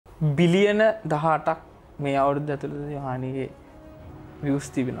බිලියන 18ක් මේ අවුරුද්ද ඇතුළත යොහානිගේ views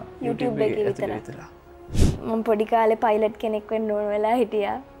තිබෙනවා YouTube එකේ විතර. මම පොඩි කාලේ පයිලට් කෙනෙක් වෙන්න ඕන වෙලා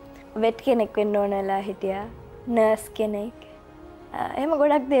හිටියා. වෙට් කෙනෙක් වෙන්න ඕන වෙලා හිටියා. නර්ස් කෙනෙක්. එහෙම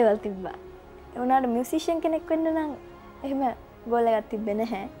ගොඩක් දේවල් තිබ්බා. ඒ වුණාට මියුසිෂියන් කෙනෙක් වෙන්න නම් එහෙම ගෝල් එකක් තිබ්බේ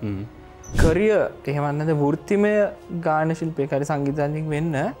නැහැ. කරියර් එහෙම නැත්නම් වෘත්තිමය ගායන ශිල්පියෙක් හරි සංගීතඥයෙක්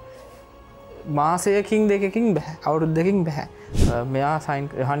වෙන්න මාසයකින් දෙකකින් බෑ. අවුරුද්දකින් බෑ. මෙයා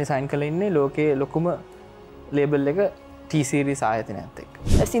යොහානි සයින් කරලා ඉන්නේ ලෝකයේ ලොකුම ලේබල් එක T series ආයතනයත් එක්ක.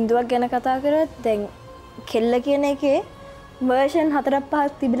 සින්දුවක් ගැන කතා කරත් දැන් කෙල්ල කියන එකේ version 4-5ක්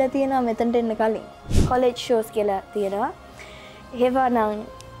තිබිලා තියෙනවා මෙතනට එන්න කලින්. college shows කියලා තියෙනවා. ඒවා නම්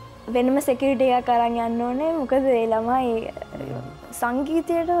වෙනම security එකක් අරන් යන්න ඕනේ. මොකද ඒ ළමයි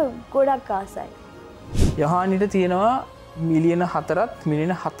සංගීතයට ගොඩක් ආසයි. යොහානිට තියෙනවා මිලියන 4ත්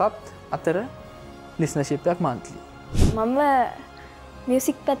මිලියන 7ත් අතර listenership එකක් monthly. මම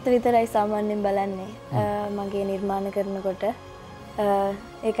මියුසික් පැත්ත විතරයි සාමාන්‍යයෙන් බලන්නේ. මගේ නිර්මාණ කරනකොට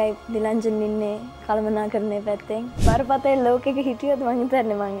ඒකයි දිලංජන් ඉන්නේ කළමනාකරණය පැත්තෙන්. බරපතල ලෝකෙක හිටියොත් මං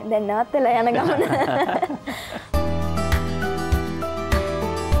හිතන්නේ මං දැන් නවත්තලා යන ගමන.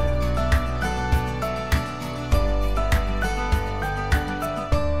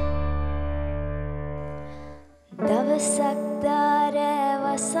 දවසක් දාර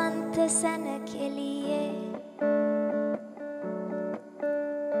වසන්ත සැනකෙළියේ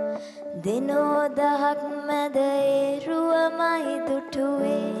දිනෝ දහක් මැද එරුවමයි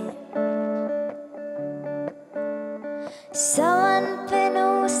දුටුවේ සවන්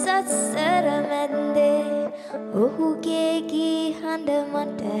පෙනූ සත්සර මැද්දේ ඔහුගේ ගී හඬ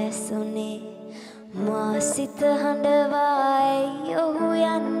මට ඇසුනේ මා සිත හඬවායි ඔහු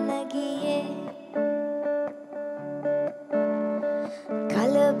යන්න ගියේ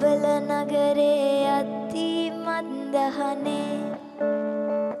කලබල නගරේ අති මන්දහනේ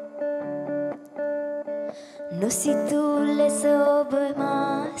නොසිතූ ලෙස ඔබ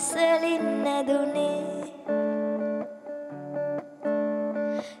මාසලින් නැදුනේ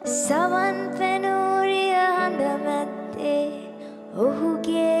සවන් පෙනූරිය හඬ මැත්තේ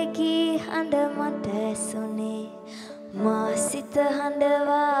ඔහුගේ ගී හඬ මට ඇසුනේ මා සිත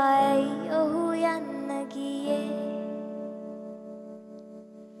හඬවායි ඔහු යන්න ගියේ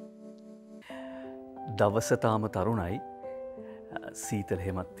දවස තාම තරුණයි සීතල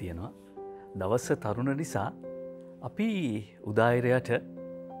හැමක් තියෙනවා දවස තරුණ නිසා අපි උදායරයට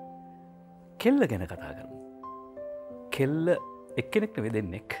කෙල්ල ගැන කතා කරමු. කෙල්ල එක්කෙනෙක් නෙවෙයි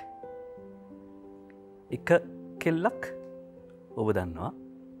දෙන්නෙක්. එක කෙල්ලක් ඔබ දන්නවා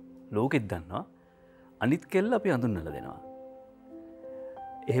ලෝකෙත් දන්නවා අනිත් කෙල්ල අපි හඳුන්වලා දෙනවා.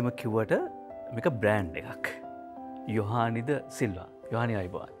 එහෙම කිව්වට මේක බ්‍රෑන්ඩ් එකක්. යොහානිද සිල්වා. යොහානි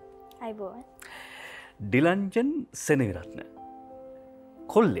අයිබෝන්. අයිබෝන්. ඩිලන්ජන් සෙනවිරත්න.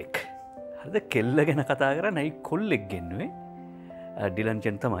 කොල්ලෙක්. හරිද කෙල්ල ගැන කතා කරන්නේ කොල්ලෙක් ගෙන්නුවේ.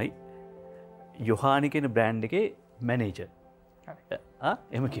 ඩිලන්ජන් තමයි යොහානි කියන බ්‍රෑන්ඩ් එකේ මැනේජර්.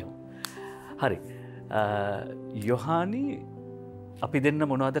 එහෙම කියමු. හරි. යොහානි අපි දෙන්න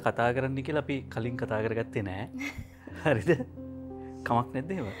මොනවද කතා කරන්න කියලා අපි කලින් කතා කරගත්තේ නෑ. හරිද? කමක් නැද්ද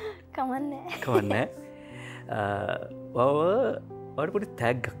එහෙම? කමන්නේ. කමන්නේ. ඔයාලට පොඩි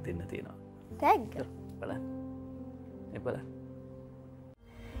ටැග් එකක් දෙන්න තියෙනවා. ටැග්? බලන්න. ඒ බලන්න.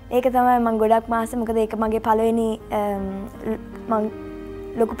 ඒක තමයි මම ගොඩක් මාස මොකද ඒක මගේ පළවෙනි මම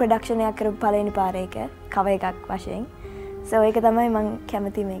ලොකු ප්‍රොඩක්ෂන් එකක් කරපු පළවෙනි පාර එක කවර් එකක් වශයෙන්. සෝ ඒක තමයි මම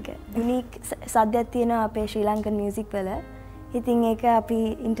කැමති මේක. යුනික් සද්දයක් තියෙනවා අපේ ශ්‍රී ලංකන් මියුසික් වල. ඉතින් ඒක අපි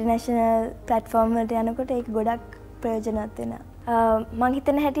ඉන්ටර්නැෂනල් ප්ලැට්ෆෝම් වලට යනකොට ඒක ගොඩක් ප්‍රයෝජනවත් වෙනවා. මම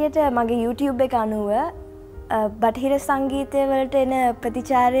හිතන හැටියට මගේ YouTube එක අනුව බටහිර සංගීතය වලට එන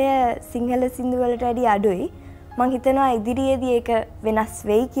ප්‍රතිචාරය සිංහල සින්දු වලට වැඩිය අඩුයි. මං හිතනවා ඉදිරියේදී ඒක වෙනස්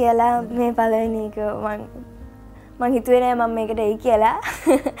වෙයි කියලා මේ පළවෙනි එක මං හිතුවේ නෑ මම මේකට එයි කියලා.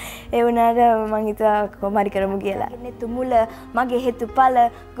 ඒ වුණාට මං හිතුවා කොහොම හරි කරමු කියලා. ඉන්නේ තුමුල මගේ හේතුඵල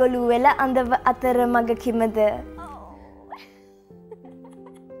ගොළු වෙලා අඳ අතර මග කිමද.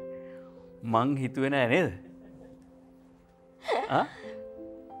 මං හිතුවේ නෑ නේද?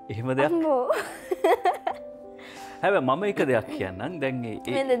 එහෙම දෙයක්. හැබැයි මම එක දෙයක් කියන්නම්. දැන් ඒ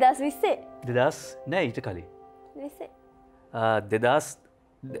 2020 නෑ ඊට කලින්.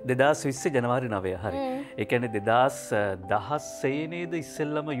 2020 ජනවාරි 9 හරි. ඒ කියන්නේ 2016 නේද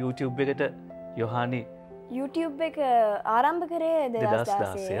ඉස්සෙල්ලම YouTube එකට යොහානි YouTube එක ආරම්භ කරේ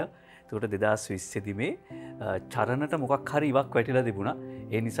 2016. ඒකට 2020 දී මේ චරණට මොකක් හරි ඉවක් වැටිලා තිබුණා.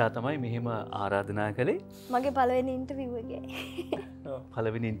 ඒ නිසා තමයි මෙහෙම ආරාධනා කළේ. මගේ පළවෙනි ඉන්ටර්විව් එකේ.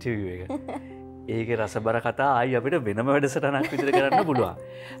 පළවෙනි ඉන්ටර්විව් එක. ඒක රසබර කතා ආයි අපිට වෙනම වැඩසටහනක් විතර කරන්න පුළුවන්.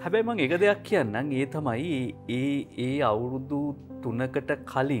 හැබැයි මම එක දෙයක් කියන්නම් ඒ තමයි ඒ අවුරුදු 3කට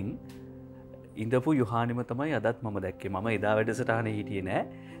කලින් ඉඳපු යොහානිම තමයි අදත් මම දැක්කේ. මම එදා වැඩසටහනේ හිටියේ නෑ.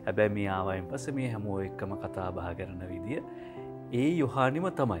 හැබැයි මේ ආවයින් පස්සේ මේ හැමෝ එක්කම කතා බහ කරන විදිය ඒ යොහානිම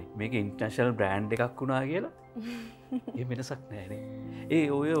තමයි. මේක ඉන්ටර්නැෂනල් බ්‍රෑන්ඩ් එකක් වුණා කියලා. ඒ වෙනසක් නෑනේ. ඒ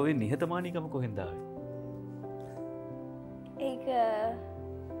ඔය නිහතමානීකම කොහෙන්ද ආවේ? ඒක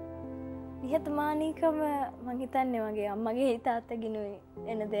නිහතමානීකම මං හිතන්නේ මගේ අම්මගේ තාත්තගෙනුයි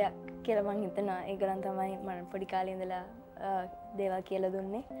එන දෙයක් කියලා මං හිතනවා. ඒගොල්ලන් තමයි මම පොඩි කාලේ ඉඳලා දේවල් කියලා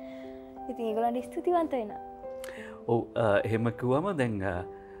දුන්නේ. ඉතින් ඒගොල්ලන්ට ස්තුතිවන්ත වෙනවා. ඔව් එහෙම කිව්වම දැන්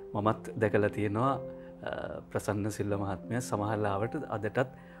මමත් දැකලා තියෙනවා ප්‍රසන්න සිල්ව මහත්මයා සමහරවිට අදටත්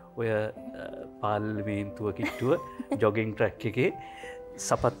ඔය පාර්ලිමේන්තුව කිට්ටුව ජොගින් ට්‍රැක් එකේ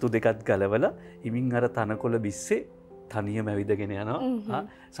සපත්තු දෙකත් ගලවලා හිමින් අර තනකොළ බිස්සේ තනියම ඇවිදගෙන යනවා.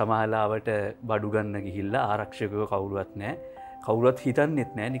 සමහරවිට බඩු ගන්න ගිහිල්ලා ආරක්ෂකව කවුරුවත් නැහැ. කවුරුවත්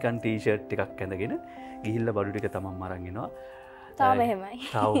හිතන්නෙත් නැහැ. නිකන් ටී-ෂර්ට් එකක් ඇඳගෙන ගිහිල්ලා බඩු ටික තමන් අරන් එනවා. තාම එහෙමයි.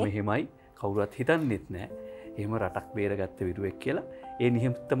 තාම මෙහෙමයි. කවුරුවත් හිතන්නෙත් නැහැ. එහෙම රටක් බේරගත්ත විරුවෙක් කියලා. ඒ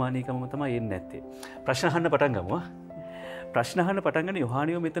නිහතමානීකම තමයි එන්නේ නැත්තේ. ප්‍රශ්න අහන්න පටන් ගමු. ප්‍රශ්න අහන්න පටන් ගන්න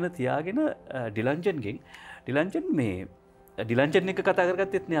යොහානිව මෙතන තියාගෙන ඩිලන්ජන්ගෙන් ඩිලන්ජන් එක කතා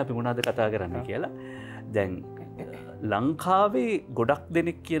කරගත්තෙත් නෑ අපි මොනවද කතා කරන්න කියලා. දැන් ලංකාවේ ගොඩක්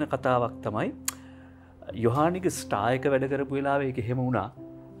දෙනෙක් කියන කතාවක් තමයි යොහානිගේ ස්ටාර් එක වැඩ කරපු වෙලාවේ ඒක එහෙම වුණා.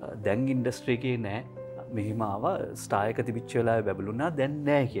 දැන් ඉන්ඩස්ට්‍රි එකේ නෑ. මෙහිම ආවා ස්ටාර් එක තිබිච්ච වෙලාවේ බැබළුණා දැන්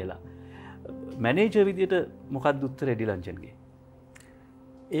නෑ කියලා. මැනේජර් විදියට මොකක්ද උත්තරේ ඩිලන්ජන්ගේ?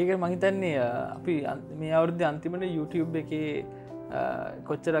 ඒක මම හිතන්නේ අපි මේ අවුරුද්දේ අන්තිමට YouTube එකේ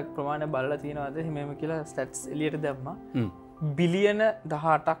කොච්චරක් ප්‍රමාණයක් බලලා තියෙනවද හිමෙම කියලා ස්ටැට්ස් එළියට දැම්මා. බිලියන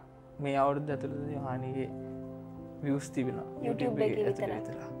 18ක් මේ අවුරුද්ද ඇතුළත යොහානිගේ views තිබෙනවා YouTube එකේ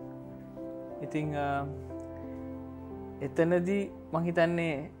විතර. ඉතින් එතනදී මම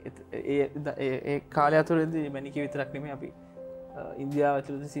හිතන්නේ ඒ කාලය ඇතුළතදී මැනිකේ විතරක් නෙමෙයි අපි ඉන්දියාව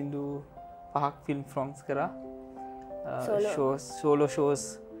ඇතුළත සින්දු 5ක් ෆිල්ම් ෆ්‍රොන්ක්ස් කරා. සෝලෝ ෂෝස්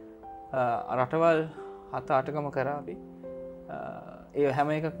රටවල් 7-8කම කරා අපි. ඒ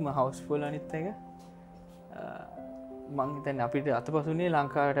හැම එකක්ම හවුස්ෆුල් අනිත් එක. මං හිතන්නේ අපිට අතපසුනේ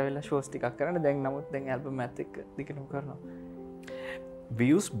ලංකාවට වෙලා ෂෝස් ටිකක් කරන්න. දැන් නමුත් දැන් ඇල්බම් එකත් එක්ක දිගටම කරනවා.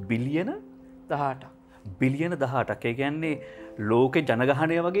 views බිලියන 18ක්. බිලියන 18ක්. ඒ කියන්නේ ලෝකේ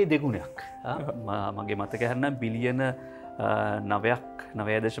ජනගහනය වගේ දෙගුණයක්. මගේ මතක හරිනම් බිලියන 9ක්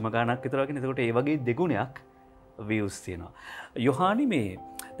 9 ගානක් විතර වගේ. එතකොට ඒ වගේ දෙගුණයක් views තියෙනවා. යොහානි මේ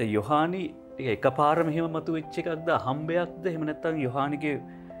යොහානි එකපාර මෙහෙම මතුවෙච්ච එකක්ද හම්බයක්ද එහෙම නැත්නම් යොහානිගේ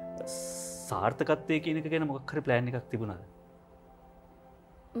සාර්ථකත්වය කියන එක ගැන මොකක් හරි ප්ලෑන් එකක් තිබුණාද?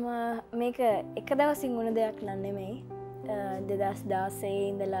 මේක එක දවසින් වුණ දෙයක් නෙමෙයි. 2016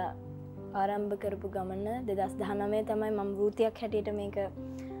 ඉඳලා ආරම්භ කරපු ගමන 2019 තමයි මම වෘත්තියක් හැටියට මේක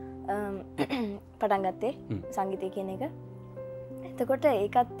පටන් ගත්තේ සංගීතය කියන එක. එතකොට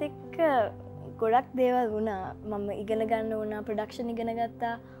ඒකත් එක්ක ගොඩක් දේවල් වුණා. මම ඉගෙන ගන්න වුණා, ප්‍රොඩක්ෂන් ඉගෙන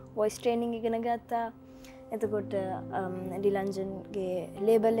ගත්තා, වොයිස් ට්‍රේනින් ඉගෙන ගත්තා. එතකොට ඩිලන්ජන්ගේ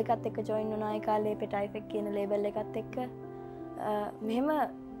ලේබල් එකත් එක්ක ජොයින් වුණා. ඒ කාලේ පෙටයිෆෙක් කියන ලේබල් එකත් එක්ක මෙහෙම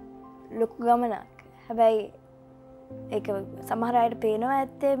ලොකු ගමනක්. හැබැයි ඒක සමහර අයට පේනවා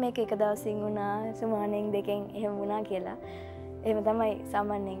ඇත්තේ මේක එක දවසින් වුණා, සුමානෙන් දෙකෙන් එහෙම වුණා කියලා. එහෙම තමයි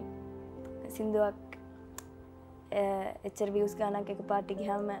සාමාන්‍යයෙන් සින්දුවක් එච්චර views ගානක් එකපාරට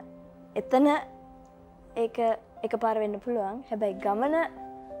ගියාම එතන ඒක එකපාර වෙන්න පුළුවන්. හැබැයි ගමන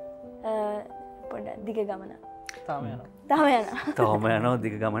පොඩ්ඩක් දිග ගමන. තාම යනවා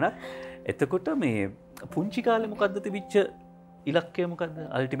දිග ගමනක්. එතකොට මේ පුංචි කාලේ මොකද්ද තිබිච්ච ඉලක්කය මොකද්ද?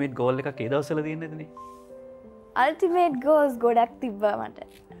 අල්ටිමේට් ගෝල් එකක් ඒ දවස්වල තියෙන්නේද නේ? අල්ටිමේට් ගෝල්ස් ගොඩක් තිබ්බා මට.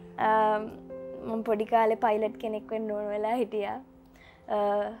 මම පොඩි කාලේ පයිලට් කෙනෙක් වෙන්න ඕන වෙලා හිටියා.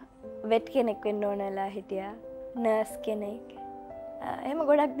 වෙට් කෙනෙක් වෙන්න ඕන වෙලා හිටියා. නර්ස් කෙනෙක්. එහෙම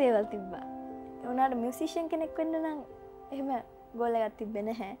ගොඩක් දේවල් තිබ්බා. ඒ වුණාට මියුසිෂියන් කෙනෙක් වෙන්න නම් එහෙම ගෝල් එකක් තිබ්බේ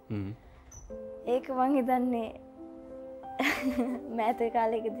නැහැ. ඒක මං හිතන්නේ මෑත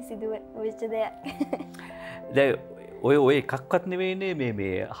කාලයකදී සිදු වෙච්ච දෙයක්. දැන් ඔය එකක්වත් නෙවෙයිනේ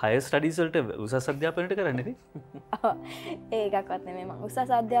මේ හයර් ස්ටඩීස් වලට උසස් අධ්‍යාපනයට කරන්නේ නේ? ඒ එකක්වත් නෙමෙයි. මම උසස්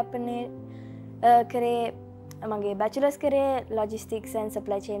අධ්‍යාපනයේ කරේ මගේ බැචලර්ස් කරේ logistics and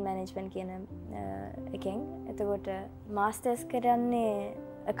supply chain management කියන එකෙන්. එතකොට මාස්ටර්ස් කරන්නේ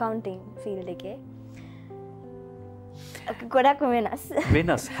accounting field එකේ. ගොඩක් වෙනස්.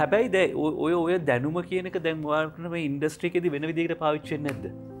 හැබැයි දැන් ඔය දැනුම කියන එක දැන් ඔයාලට මේ ඉන්ඩස්ට්‍රි එකේදී වෙන විදිහකට පාවිච්චි වෙන්නේ නැද්ද?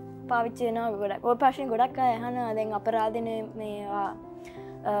 පාවිච්චි වෙනවා ගොඩක්. ඔය ප්‍රශ්නේ ගොඩක් අය අහනවා. දැන් අපරාධනේ මේවා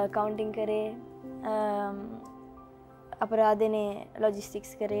accounting කරේ අපරාධනේ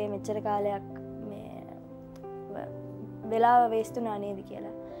ලොජිස්ටික්ස් කරේ මෙච්චර කාලයක් වෙලාව වේස්තුනා නේද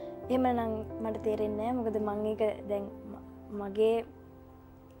කියලා. එහෙම නම් මට තේරෙන්නේ නැහැ. මොකද මම ඒක දැන් මගේ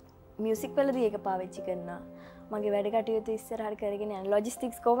මියුසික් වලදී ඒක පාවිච්චි කරනවා. මගේ වැඩ කටයුතු ඉස්සරහට කරගෙන යන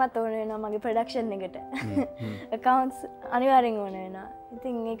ලොජිස්ටික්ස් කොහොමද ඕන වෙනවා මගේ ප්‍රොඩක්ෂන් එකට. accounts අනිවාර්යෙන් ඕන වෙනවා.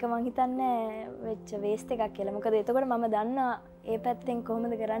 ඉතින් ඒක මම හිතන්නේ වෙච්ච වේස්ට් එකක් කියලා. මොකද එතකොට මම දන්නවා ඒ පැත්තෙන්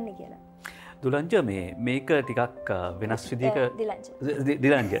කොහොමද කරන්න කියලා. දුලංජ මේක ටිකක් වෙනස් විදිහක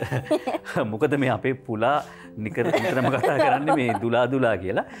දිලංජ මොකද මේ අපේ පුලා නිතරම කතා කරන්නේ මේ දුලා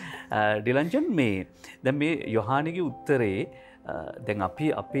කියලා. ඩිලංජන් මේ දැන් මේ යොහානිගේ උත්තරේ දැන් අපි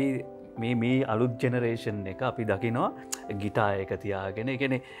මේ අලුත් ජෙනරේෂන් එක අපි දකිනවා ගිටාර් එක තියාගෙන ඒ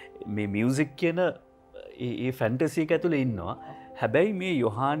කියන්නේ මේ මියුසික් කියන ඒ ෆැන්ටසි එක ඇතුලේ ඉන්නවා. හැබැයි මේ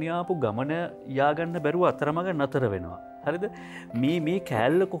යොහානි ආපු ගමන යාගන්න බැරුව අතරමඟ නතර වෙනවා. හරිද? මේ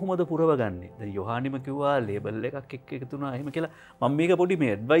කෑල්ල කොහොමද පුරවගන්නේ? දැන් යොහානිම කිව්වා ලේබල් එකක් එක්ක එකතු වුණා එහෙම කියලා. මම මේක පොඩි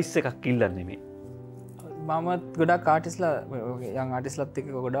මේ ඇඩ්වයිස් එකක් ඉල්ලන්නේ මේ. මමත් ගොඩක් ආටිස්ලා යන් ආටිස්ලාත් එක්ක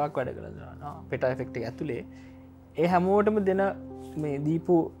ගොඩාක් වැඩ කරලා පෙටා එෆෙක්ට් එක ඇතුලේ ඒ හැමෝටම දෙන මේ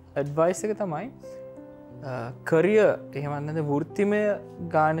දීපු ඇඩ්වයිස් එක තමයි කරියර් එහෙම නැත්නම් වෘත්තිමය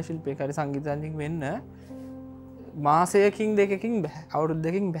ගායන ශිල්පියෙක් හරි සංගීතඥයෙක් වෙන්න මාසයකින් දෙකකින් බෑ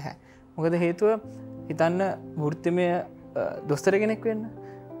අවුරුද්දකින් බෑ. මොකද හේතුව හිතන්න වෘත්තිමය දොස්තර කෙනෙක් වෙන්න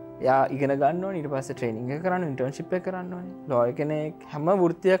යා ඉගෙන ගන්න ඕනේ ඊට පස්සේ ට්‍රේනින් එක කරන්න ඉන්ටර්න්ෂිප් එක කරන්න ඕනේ. ලෝයර් කෙනෙක් හැම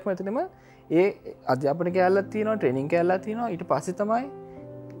වෘත්තියක්ම ඇතුළෙම ඒ අධ්‍යාපන කැලලක් තියෙනවා ට්‍රේනින් කැලලක් තියෙනවා ඊට පස්සේ තමයි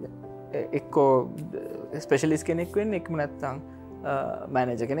එක්කෝ ස්පෙෂලිස්ට් කෙනෙක් වෙන්නේ එක්ම නැත්තම්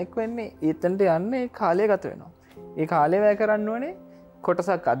මැනේජර් කෙනෙක් වෙන්නේ. ඒතනට යන්න ඒ කාලය ගත වෙනවා. ඒ කාලය වැය කරන්න ඕනේ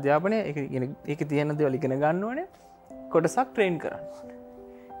කොටසක් අධ්‍යාපනය ඒක තියෙන දේවල් ඉගෙන ගන්න ඕනේ කොටසක් ට්‍රේන් කරන්න ඕනේ.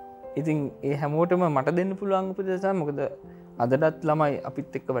 ඉතින් ඒ හැමෝටම මට දෙන්න පුළුවන් උපදෙස් තමයි මොකද අදටත් ළමයි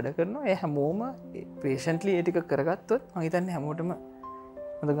අපිත් එක්ක වැඩ කරනවා. ඒ හැමෝම පේෂන්ට්ලි ඒ ටික කරගත්තොත් මම හිතන්නේ හැමෝටම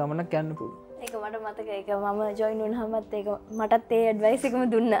හොඳ ගමනක් යන්න පුළුවන්. ඒක මට මතකයි. ඒක මම ජොයින් වුණාමත් ඒක මටත් ඒ ඇඩ්වයිස් එකම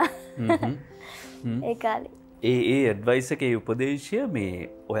දුන්නා. ඒ කාලේ. ඒ ඇඩ්වයිස් එකේ උපදේශය මේ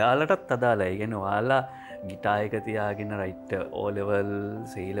ඔයාලටත් අදාළයි. කියන්නේ ඔයාලා ගිටාර් එක තියාගෙන right O level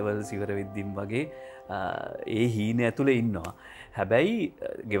C level ඉවර වෙද්දින් වගේ ඒ හීන ඇතුලේ ඉන්නවා. හැබැයි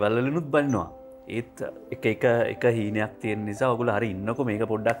ගෙවල් වලිනුත් බලනවා. ඒත් එක හීනයක් තියෙන නිසා ඔයගොල්ලෝ හරි ඉන්නකො මේක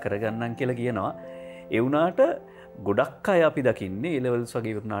පොඩ්ඩක් කරගන්නම් කියලා කියනවා. ඒ වුණාට ගොඩක් අය අපි දකින්නේ A levels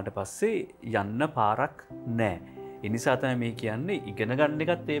වගේ ඉවරනාට පස්සේ යන්න පාරක් නැහැ. ඒ නිසා තමයි මේ කියන්නේ ඉගෙන ගන්න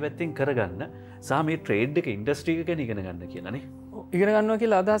එකත් ඒ පැත්තෙන් කරගන්න සහ මේ ට්‍රේඩ් එක ඉන්ඩස්ට්‍රි එක ගැන ඉගෙන ගන්න කියලා නේ. ඉගෙන ගන්නවා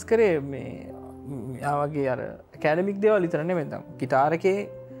කියලා අදහස් කරේ මේ යාවගේ අර ඇකඩමික් දේවල් විතර නෙමෙයි දැන් ගිටාර් එකේ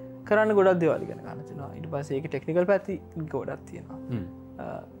කරන්න ගොඩක් දේවල් ඉගෙන ගන්න තියෙනවා. ඊට පස්සේ ඒකේ ටෙක්නිකල් පැති ගොඩක් තියෙනවා.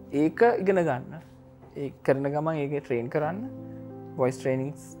 ඒක ඉගෙන ගන්න. ඒක කරන ගමන් ඒකේ ට්‍රේන් කරන්න. වොයිස්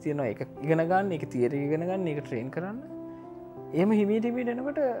ට්‍රේනින්ග්ස් තියෙනවා. ඒක ඉගෙන ගන්න, ඒක තියරි ඉගෙන ගන්න, ඒක ට්‍රේන් කරන්න. එහෙම හිමීට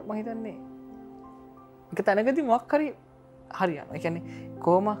එනකොට මම හිතන්නේ ඒක තැනකදී මොකක් හරි හරියනවා. ඒ කියන්නේ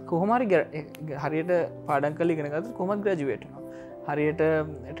කොහොම හරි හරියට පාඩම් කරලා ඉගෙන ගත්තොත් කොහොමද ග්‍රැජුවේට් වෙනවා. හරියට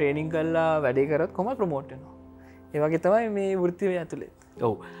ට්‍රේනින් කරලා වැඩේ කරත් කොහොමද ප්‍රොමෝට් වෙනවා. ඒ වගේ තමයි මේ වෘත්තිය ඇතුලේ.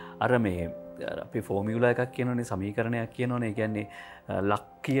 ඔව්. අර මේ අපි ෆෝමියුලා එකක් කියනෝනේ සමීකරණයක් කියනෝනේ. ඒ කියන්නේ ලක්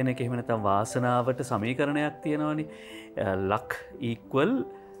කියන එක එහෙම නැත්නම් වාසනාවට සමීකරණයක් තියෙනවනේ. ලක් equal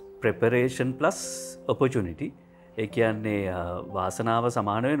preparation plus opportunity. ඒ කියන්නේ වාසනාව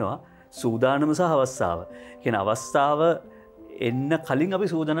සමාන වෙනවා සූදානම සහ අවස්ථාව. කියන අවස්ථාව එන්න කලින් අපි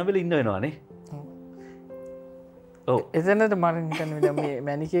සූදානම් වෙලා ඉන්න වෙනවානේ. එතනට මම හිතන්නේ මේ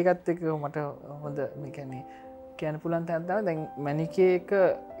මැනිකේ එකත් එක්ක මට හොඳ මේ කියන්නේ කියන්න පුළුවන් තැනක් තමයි දැන් මැනිකේ එක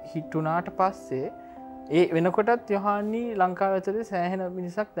හිට් වුණාට පස්සේ ඒ වෙනකොටත් යොහානි ලංකාව ඇතුලේ සෑහෙන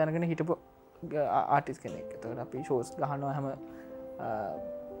මිනිසක් දැනගෙන හිටපු ආටිස්ට් කෙනෙක්. ඒතකොට අපි ෂෝස් ගහනවා හැම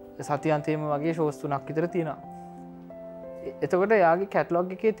සතියන්තේම වගේ ෂෝස් 3ක් විතර තියෙනවා. එතකොට යාගේ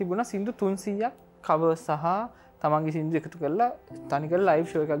කැටලොග් එකේ තිබුණා සින්දු 300ක් කවර් සහ තමන්ගේ සින්දු එකතු කරලා තනි කරලා ලයිව්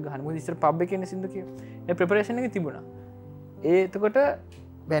ෂෝ එකක් ගන්න. මොකද ඉස්සර පබ් එකේ ඉන්න සින්දු කිය. ඒ ප්‍රෙපරේෂන් එක තිබුණා. එතකොට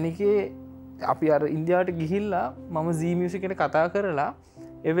බැනිකේ අපි අර ඉන්දියාවට ගිහිල්ලා මම Z මියුසික් එකට කතා කරලා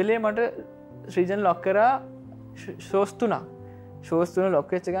ඒ වෙලේ මට ශ්‍රීජන් ලොක් කරා ෂෝස් 3ක්. ෂෝස් 3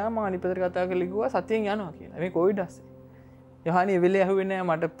 ලොක් වෙච්ච ගමන් මම අනිත් පැත්තට කතා කරලා කිව්වා සතියෙන් යනවා කියලා. මේ කොවිඩ් ඇස්සේ. යොහානි ඒ වෙලේ ඇහුවේ නැහැ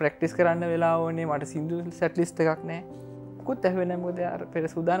මට ප්‍රැක්ටිස් කරන්න වෙලා ඕනේ මට සින්දු සෙට් ලිස්ට් එකක් නැහැ. මොකුත් ඇහුවේ නැහැ මොකද අර පෙර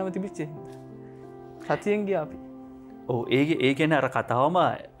සූදානම තිබිච්ච හින්දා. සතියෙන් ගියා අපි. ඔව් ඒ කියන්නේ අර කතාවම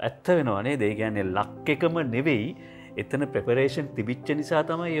ඇත්ත වෙනවා නේද? ඒ කියන්නේ ලක් එකම නෙවෙයි එතන ප්‍රෙපරේෂන් තිබිච්ච නිසා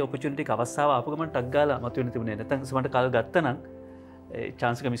තමයි මේ ඔපචුනිටි එක අවස්ථාව ආපු ගමන් ටක් ගාලා මතුවෙන්න තිබුණේ. නැත්නම් සමහරට කල් ගත්තා නම් ඒ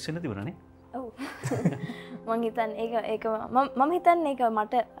chance එක මිස් වෙන්න තිබුණා නේ. ඔව්. මම හිතන්නේ ඒක මම හිතන්නේ ඒක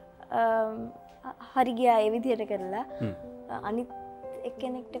මට හරි ගියා ඒ විදිහට කරලා අනිත්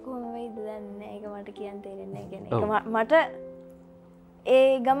එක්කෙනෙක්ට කොහොම වෙයිද දන්නේ ඒක මට කියන්න තේරෙන්නේ නැහැ. කියන්නේ මට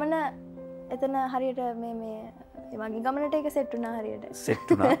ඒ ගමන එතන හරියට මේ මගේ ගමනට එක සෙට් වුණා හරියට.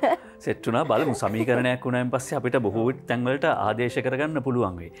 සෙට් වුණා බලමු සමීකරණයක් වුණාන් පස්සේ අපිට බොහෝ තැන්වලට ආදේශ කරගන්න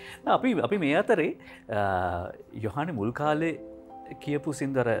පුළුවන් වෙයි. අපි මේ අතරේ යොහානි මුල් කාලේ කියපු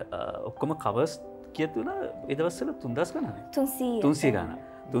සින්දර ඔක්කොම කවර්ස් කියතුනා ඒ දවස්වල 3000 ගණනේ. 300 ගණන්.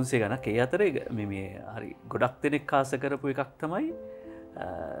 300 ගණක් ඒ අතරේ මේ හරි ගොඩක් දෙනෙක් ආස කරපු එකක් තමයි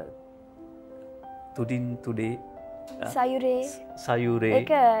තුඩින් තුඩේ සයුරේ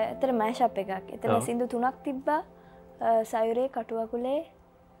ඒක ඇතර මෑෂප් එකක්. එතන සින්දු 3ක් තිබ්බා. සයුරේ කටුවකුලේ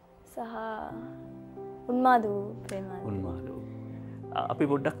සහ උන්මාදු ප්‍රේමානි. උන්මාදු. අපි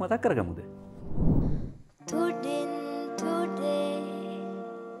පොඩ්ඩක් මතක් කරගමුද? තුඩින් තුඩේ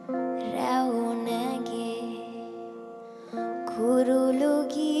රැවුනගේ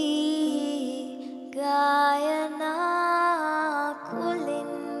කුරුළුගී ගායනා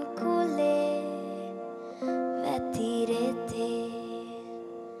කුලින් කුලේ වැතිරෙතේ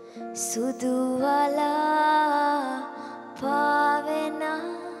සුදුවලා පාවෙනා.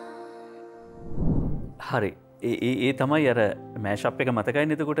 හරි ඒ තමයි අර මෑෂප් එක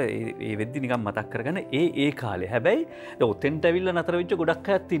මතකයි එතකොට ඒ වෙද්දි නිකන් මතක් කරගන්න ඒ කාලේ. හැබැයි ඔතෙන්ට ඇවිල්ලා නතර වෙච්ච ගොඩක්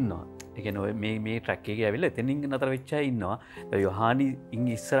අයත් ඉන්නවා. ඒ කියන්නේ මේ ට්‍රැක් එකේ ඇවිල්ලා එතනින් නතර වෙච්ච අය ඉන්නවා. යොහානි ඉන්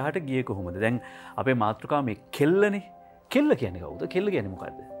ඉස්සරහට ගියේ කොහොමද? දැන් අපේ මාතෘකාව මේ කෙල්ලනේ. කෙල්ල කියන්නේ කවුද? කෙල්ල කියන්නේ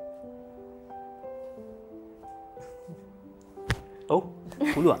මොකද්ද? ඔව්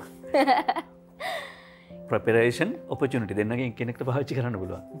පුළුවන්. ප්‍රෙපරේෂන් ඔපචුනිටි දෙන්නගෙන් කෙනෙක්ට පාවිච්චි කරන්න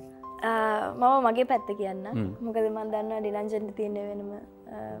පුළුවන්. මම මගේ පැත්ත කියන්න. මොකද මම දන්නවා ඩිලන්ජන්ට තියෙන වෙනම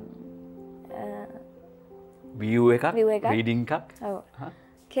view එකක් reading එකක්. ඔව්.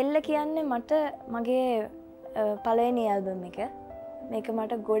 කෙල්ල කියන්නේ මට මගේ පළවෙනි ඇල්බම් එක. මේක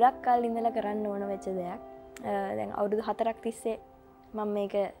මට ගොඩක් කල් ඉඳලා කරන්න ඕන වෙච්ච දෙයක්. දැන් අවුරුදු 4ක් තිස්සේ මම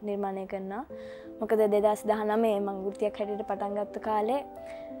මේක නිර්මාණය කරනවා. මොකද 2019 මම වෘත්තියක් හැටියට පටන් ගත්ත කාලේ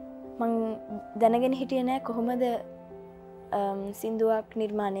මං දැනගෙන හිටියේ නෑ කොහොමද සින්දුවක්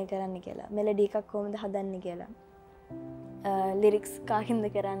නිර්මාණය කරන්න කියලා. මෙලඩි එකක් කොහොමද හදන්නේ කියලා. ලිරික්ස් කාකින්ද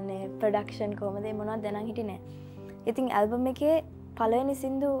කරන්නේ, ප්‍රොඩක්ෂන් කොහොමද මොනවද දැනන් හිටියේ නෑ. ඉතින් ඇල්බම් එකේ පළවෙනි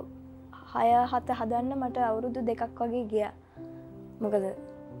සින්දු 6-7 හදන්න මට අවුරුදු 2ක් වගේ ගියා. මොකද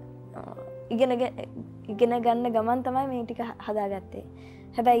ඉගෙන ගන්න ගමන් තමයි මේ ටික හදාගත්තේ.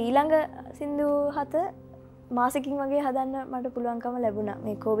 හැබැයි ඊළඟ සින්දු 7 මාසකින් වගේ හදන්න මට පුළුවන්කම ලැබුණා.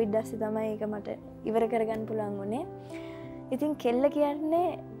 මේ කොවිඩ් ඇස්සේ තමයි ඒක මට ඉවර කරගන්න පුළුවන් වුණේ. ඉතින් කෙල්ල කියන්නේ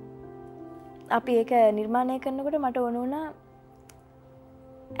අපි ඒක නිර්මාණය කරනකොට මට ඕන වුණා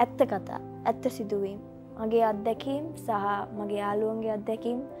ඇත්ත කතා, ඇත්ත සිදුවීම්, මගේ අත්දැකීම් සහ මගේ යාළුවන්ගේ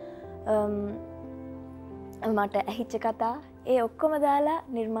අත්දැකීම් මට ඇහිච්ච කතා ඒ ඔක්කොම දාලා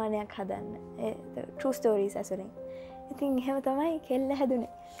නිර්මාණයක් හදන්න. ඒ true stories ඇසුරින්. ඉතින් එහෙම තමයි කෙල්ල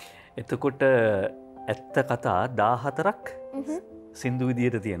හැදුනේ. එතකොට ඇත්ත කතා 14ක් සින්දු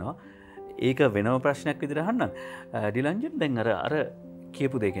විදියට තියෙනවා. ඒක වෙනම ප්‍රශ්නයක් විදිහට අහන්නම්. ඩිලන්ජන් දැන් අර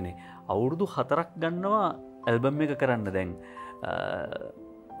කියපු දෙ කියන්නේ අවුරුදු 4ක් ගන්නවා ඇල්බම් එක කරන්න. දැන්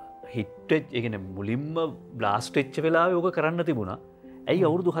හිට් ඒ කියන්නේ මුලින්ම බ්ලාස්ට් වෙච්ච වෙලාවේ ඕක කරන්න තිබුණා. ඇයි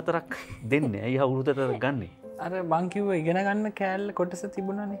අවුරුදු 4ක් දෙන්නේ? ඇයි අවුරුද්දට ගන්නෙ? අර මං කිව්වා ඉගෙන ගන්න කෑල්ල කොටස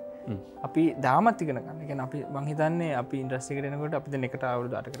තිබුණානේ. අපි දාමත් ඉගෙන ගන්න. ඒ කියන්නේ අපි මං හිතන්නේ අපි ඉන්ඩස්ට්‍රි එකට එනකොට අපි දැන් එකට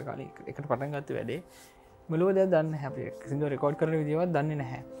අවුරුදු 8කට කලින් එකට පටන් ගත්ත වැඩේ මෙලොව දෙයක් දන්නේ නැහැ. අපි සින්දුව රෙකෝඩ් කරන විදිහවත් දන්නේ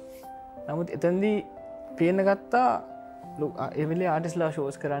නැහැ. නමුත් එතනදී පේන්න ගත්තා ඒ වෙලේ ආටිස්ලා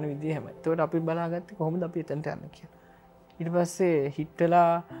ෂෝස් කරන විදිහ හැම. ඒකට අපි බලාගත්තේ කොහොමද අපි එතනට යන්නේ කියලා. ඊට පස්සේ හිට්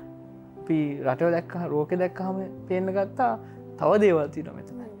වෙලා අපි රටව දැක්කා, රෝකේ දැක්කම පේන්න ගත්තා තව දේවල් තියෙනවා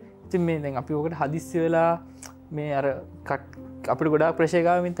මෙතන. ඉතින් මේ දැන් අපි ඔකට හදිස්සි වෙලා මේ අර අපිට ගොඩාක් ප්‍රෙෂර්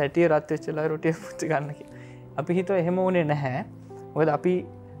ගාව මේ තැටිය රත් වෙච්ච වෙලාවේ රොටිය පුච්ච ගන්න කියලා. අපි හිතුවා එහෙම වුණේ නැහැ. මොකද අපි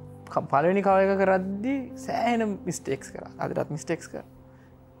පළවෙනි කවර් එක කරද්දී සෑහෙන මිස්ටේක්ස් කරා. අදටත් මිස්ටේක්ස් කරා.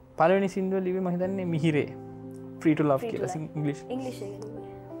 පළවෙනි සින්දුව ලිව්වේ මම හිතන්නේ මිහිරේ free to love කියලා ඉංග්‍රීසි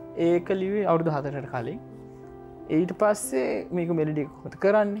ඒක ලිව්වේ අවුරුදු 4කට කලින්. ඊට පස්සේ මේක මෙලඩි කොහොමද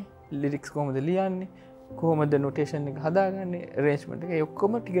කරන්නේ, ලිරික්ස් කොහොමද ලියන්නේ, කොහොමද නොටේෂන් එක හදාගන්නේ, arrangement එක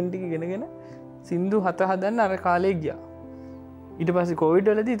ඔක්කොම ටික ටික ඉගෙනගෙන සින්දු 7 හදන්න අර කාලේ ගියා. ඊට පස්සේ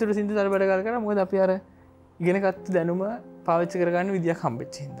කොවිඩ් වලදී ඊටු සින්දු තරබඩ කරා. මොකද අපි අර ඉගෙනගත්තු දැනුම පාවිච්චි කරගන්න විදියක්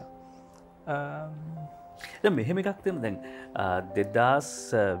හම්බෙච්ච හින්දා. දැන් මෙහෙම එකක් තියෙනවා. දැන්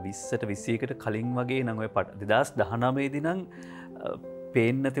 2020ට 21ට කලින් වගේ නම් ඔය 2019 දී නම්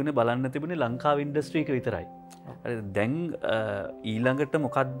පේන්න තිබුණේ බලන්න තිබුණේ ලංකාව ඉන්ඩස්ට්‍රි එක විතරයි. දැන් ඊළඟට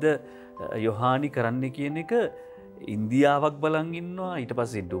මොකද්ද යොහානි කරන්න කියන එක ඉන්දියාවක් බලන් ඉන්නවා. ඊට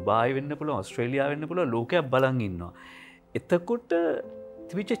පස්සේ ඩුබායි වෙන්න පුළුවන්, ඕස්ට්‍රේලියාව වෙන්න පුළුවන්, ලෝකයක් බලන් ඉන්නවා. එතකොට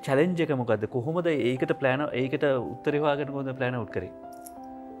තිබිච්ච චැලෙන්ජ් එක මොකද්ද? කොහොමද ඒකට උත්තර හොයාගෙන කොහොමද ප්ලෑන් අවුට් කරේ?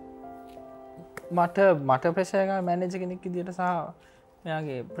 මට ප්‍රෙෂර් එක මැනේජර් කෙනෙක් විදියට සහ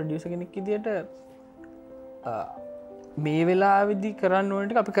මෙයාගේ ප්‍රොඩියුසර් කෙනෙක් විදියට මේ වෙලාවෙදි කරන්න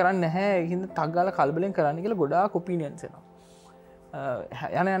ඕනට අපි කරන්න නැහැ හිද තක්ගල කල්බලෙන් කරන්න කියලා ගොඩා කොපිනියන්සෙනවා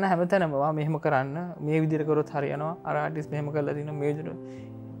යන යන හැමතැනමවා මෙහෙම කරන්න මේ විදිරකරොත් හරියනවා අරටිස් මෙහම කල්ල තින මේජන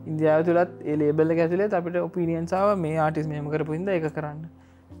ඉන්දියාව තුළත් ඒ ලේබල්ල ඇතුලේ අපිට ඔපිනියන්සාව මේ ආටිස් මෙහම කරපු ඉද එක කරන්න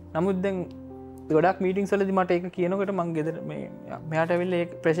නමුත් දැන් ගොඩක් මීටිං සලදි මට එක කියනකට මං ගෙදර මෙයාට ඇවිල්ල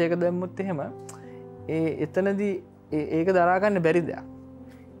ප්‍රශයක දැම්මුත් එහෙම ඒ එතනදී ඒක දරාගන්න බැරි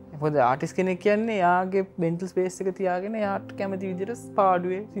දෙයක් හොද ආටිස් කෙනෙක් කියන්නේ යාගේ බෙන්ටල් ස්පේස් එක තියාගෙන යාට කැමති විදිරස්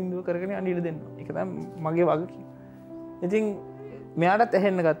පාඩුවේ සිින්දුව කරගෙන අනිට දෙන්න එක මගේ වගකි ඉතින් මෙයාටත්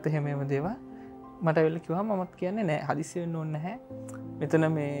ඇහෙන්න ගත්ත හෙමම දේවා මට වෙල්ල කිවහ මත් කියන්නේ නෑ හදිසිවෙන්න ඕන්න හැ මෙතන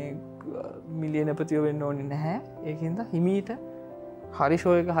මේ මිලියනපතියෝ වෙන්න ඕනි නැහැ ඒකන්ද හිමීට හරි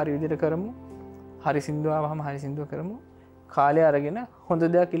ශෝයක හරි විදිර කරමු හරි සිින්දුවාවහම හරි සිින්දුව කරමු කාලය අරගෙන හොඳ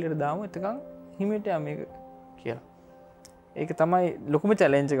දෙයක් ඉල්ලට දාමු එතකං හිමිට මේක කියලා ඒක තමයි ලොකුම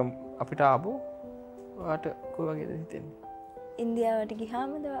චැලෙන්ජක අපිට ආපු වාට කොවගේද හිතෙන්නේ ඉන්දියාවට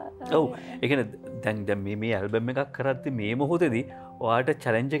ගිහාමද ඔව් එකන දැන් දැම් මේ ඇල්බම් එකක් කරත්ති මේ මොහොතදී ඔයාට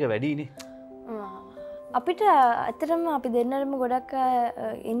චලෙන්ජක වැඩීනේ අපිට අතරම අපි දෙන්නරම ගොඩක්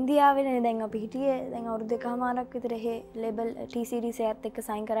ඉන්දියාවෙන දැන් අපි හිටිය දැන් අවුරුදු දෙකමාරක් විතර එහෙ ලේබල් ටීසිඩීස් එකත් එක්ක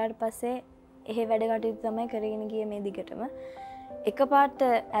සයින් කරාට පස්සේ එහෙ වැඩ කටයුතු තමයි කරගෙන ගියේ මේ දිගටම එකපාරට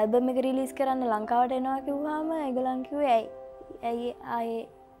ඇල්බම් එක රිලීස් කරන්න ලංකාවට එනවා කිව්වම ඒගොල්ලන් කිව්වේ ඇයි ආයේ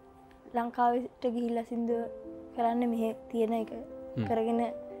ලංකාවට ගිහිල්ලා සින්දුව කරන්න මෙහෙ තියෙන එක කරගෙන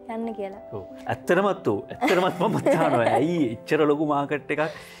යන්න කියලා. ඔව්. ඇත්තටමත් මම හිතනවා ඇයි එච්චර ලොකු මාකට් එකක්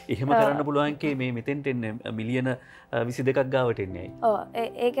එහෙම කරන්න පුළුවන් කේ මේ මෙතෙන්ට එන්නේ මිලියන 22ක් ගාවට එන්නේ ඇයි? ඔව්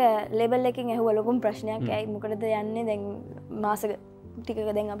ඒක ලේබල් එකකින් ඇහුවා ලොකුම ප්‍රශ්නයක්. ඇයි මොකටද යන්නේ දැන් මාස ටිකක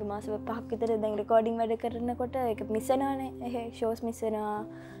දැන් අපි මාස 5ක් විතර දැන් රෙකෝඩින් වැඩ කරනකොට ඒක මිස් වෙනවානේ. එහෙ ෂෝස් මිස් වෙනවා.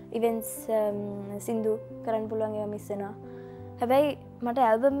 ඉවෙන්ට්ස් සින්දු කරන්න පුළුවන් ඒවා මිස් වෙනවා. හැබැයි මට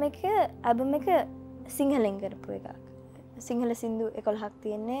ඇල්බම් එක සිංහලෙන් කරපු එකක්. සිංහල සින්දු 11ක්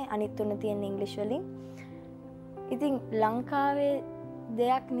තියෙන්නේ අනිත් 3 තියෙන්නේ ඉංග්‍රීසි වලින්. ඉතින් ලංකාවේ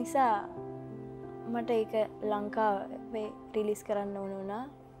දෙයක් නිසා මට ඒක ලංකාවේ රිලීස් කරන්න ඕන වුණා.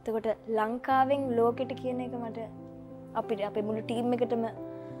 එතකොට ලංකාවෙන් ලෝකෙට කියන එක මට අපිට අපේ මුළු ටීම් එකටම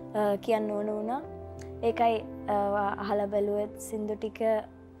කියන්න ඕන වුණා. ඒකයි අහලා බැලුවත් සින්දු ටික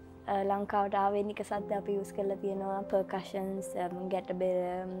ලංකාවට ආවේනික සද්ද අපි යූස් කරලා තියෙනවා පර්කෂන්ස් ගැටබෙර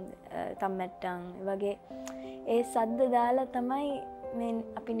තම්මැට්ටන් වගේ ඒ සද්ද දාලා තමයි මේ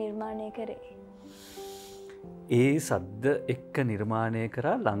අපි නිර්මාණය කරේ. ඒ සද්ද එක්ක නිර්මාණය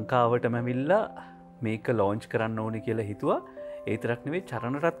කරා ලංකාවටම ඇවිල්ලා මේක ලොන්ච් කරන්න ඕනි කියලා හිතුවා. ඒ තරක් නෙවෙයි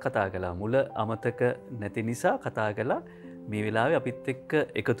චරණටත් කතා කළා. මුල අමතක නැති නිසා කතා කළා මේ වෙලාවේ අපිත් එක්ක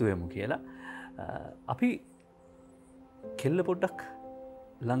එකතු වෙමු කියලා. අපි කෙල්ල පොඩ්ඩක්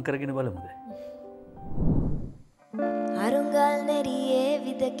ලංකරගෙන බලමුද? අරුංගල් නෙරියේ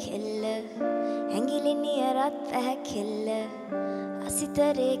විද කෙල්ල ඇඟිලි නියරත් පැහැ කෙල්ල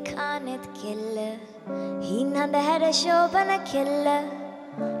අසිතරේ කානෙත් කෙල්ල හින්හඳ හැර ශෝභන කෙල්ල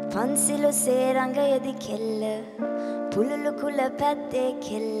පන්සිලු සේරංගයදි කෙල්ල පුළුලු කුල පැත්තේ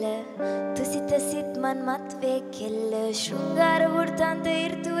කෙල්ල තුසිත සිත්මන් මත්වේ කෙල්ල ශෘංගාර වෘතාන්ත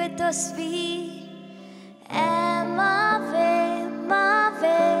ඍතුවේ තොස්වී ඇමාවේ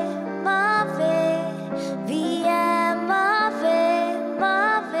මාවේ මාවේ වී ඇමාවේ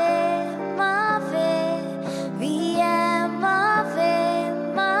මාවේ මාවේ වී ඇමාවේ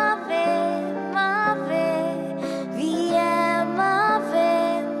මාවේ මාවේ වී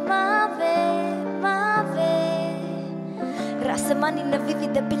ඇමාවේ මාවේ මාවේ රසමනින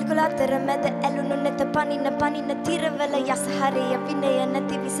විවිධ පිල්කුල අතර මැද ඇලුණු නැත පනින තිරවල යස හරය විනය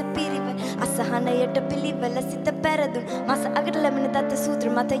නැති විස පිරිව අසහනයට පිළිවෙල සිත පැරදුන් මස අගට ලැබෙන දත්ත සූත්‍ර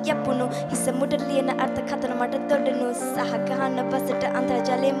මත යපුණු හිස මුඩ ලියන අර්ථ කතන මට දොඩනු සහ ගහන බසට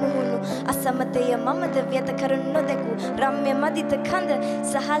අන්තර්ජාලයේ මුහුණු අසමතය මමද ව්‍යත කරනු නොදැකූ රම්‍ය මදිත කඳ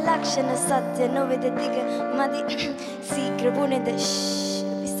සහ ලක්ෂණ සත්‍ය නොවේද දිග මදි සීක්‍ර වුණේද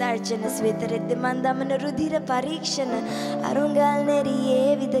විසර්ජන ස්වේතරෙද්ද මන්දමන රුධිර පරීක්ෂණ අරුංගල්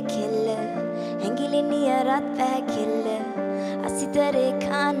නෙරියේ විද කෙල්ල ඇඟිලි නියරත් පැහැ කෙල්ල අසිතරේ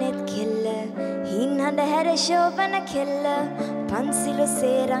කානෙත් කෙල්ල හින්හඬ හැර ශෝභන කෙල්ල පන්සිලු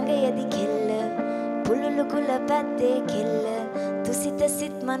සේරංගයදි කෙල්ල පුළුලු කුල පැත්තේ කෙල්ල තුසිත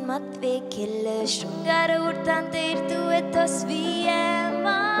සිත්මන් මත්වේ කෙල්ල ශෘංගාර වෘතාන්ත ඍතුවේ තොස්වී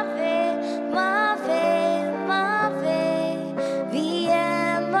ඇමාවේ මාවේ මාවේ වී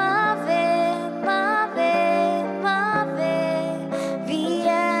ඇමාවේ මාවේ මාවේ වී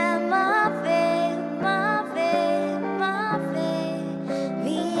ඇමාවේ මාවේ මාවේ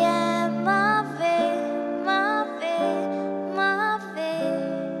වී ඇමාවේ මාවේ මාවේ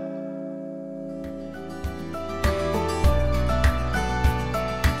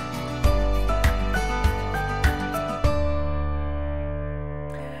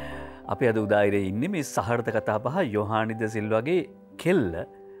අපි අද උදායිරේ ඉන්නේ මේ සහෘද කතා පහ යොහානිද සිල්වාගේ කෙල්ල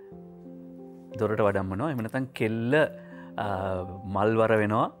දොරට වඩම්මනවා. එහෙම නැත්නම් කෙල්ල මල්වර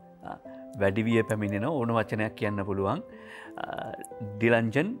වෙනවා, වැඩිවිය පැමිණෙනවා, ඕන වචනයක් කියන්න පුළුවන්.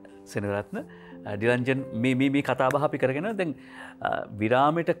 ඩිලන්ජන් සෙනවිරත්න ඩිලන්ජන් මේ කතා බහ අපි කරගෙන දැන්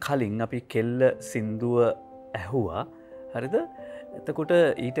විරාමයට කලින් අපි කෙල්ල සින්දුව ඇහුවා. හරිද? එතකොට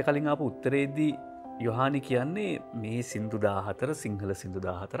ඊට කලින් ආපු උත්තරේදී යොහානි කියන්නේ මේ සින්දු 14 සිංහල සින්දු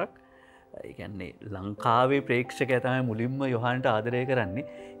 14ක්. ඒ කියන්නේ ලංකාවේ ප්‍රේක්ෂකයා තමයි මුලින්ම යොහානිට ආදරය කරන්නේ.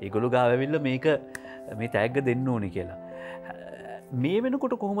 ඒගොල්ලෝ ගාව ඇවිල්ලා මේ තෑග්ග දෙන්න ඕනේ කියලා. මේ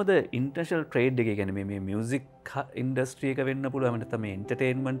වෙනකොට කොහොමද ඉන්ටර්නැෂනල් ට්‍රේඩ් එක කියන්නේ මේ මියුසික් ඉන්ඩස්ට්‍රි එක වෙන්න පුළුවන් නැත්නම් මේ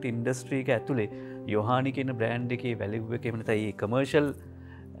එන්ටර්ටේන්මන්ට් ඉන්ඩස්ට්‍රි එක ඇතුලේ යොහානි කියන බ්‍රෑන්ඩ් එකේ වැලියු එක එහෙම නැත්නම් මේ කමර්ෂල්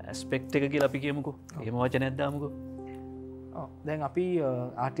ඇස්පෙක්ට් එක කියලා අපි කියමුකෝ. එහෙම වචනයක් දාමුකෝ. දැන් අපි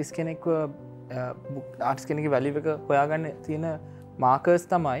ආටිස් කෙනෙක් වැලිව එක හොයාගන්න තියෙන මාකර්ස්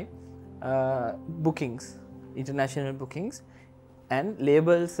තමයි bookings international bookings and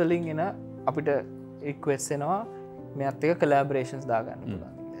labels වලින් එන අපිට රික්වෙස්ට් එනවා මෙයත් එක කොලැබොරේෂන්ස් දාගන්න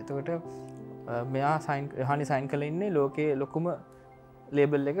පුළුවන්. එතකොට මෙයා යොහානි සයින් කරලා ඉන්නේ ලෝකයේ ලොකුම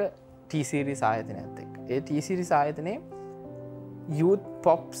ලේබල් එක T series ආයතනයත් එක්ක. ඒ T series ආයතනේ youth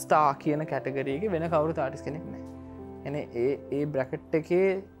pop star කියන කැටගරි එකේ වෙන කවුරුත් ආටිස් කෙනෙක් නැහැ. එනේ ඒ බ්‍රැකට් එකේ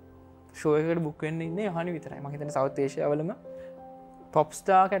ෂෝ එකකට බුක් වෙන්න ඉන්නේ යොහානි විතරයි. මම හිතන්නේ සවුත් ඒෂියාවලම පොප්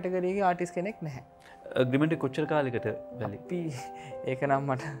ස්ටාර් කැටගරි එකේ ආටිස් කෙනෙක් නැහැ. ඇග්‍රීමන්ට් එක කොච්චර කාලයකට වැලි? අපි ඒක නම්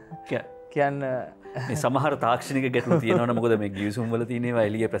මට කියන්න මේ සමහර තාක්ෂණික ගැටලු තියෙනවනේ. මොකද මේ ගිවිසුම් වල තියෙන ඒවා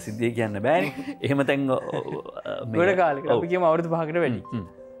එළිය ප්‍රසිද්ධිය කියන්න බෑනේ. එහෙම තැන් ගොඩ කාලයකට අපි කියමු අවුරුදු 5කට වැඩි.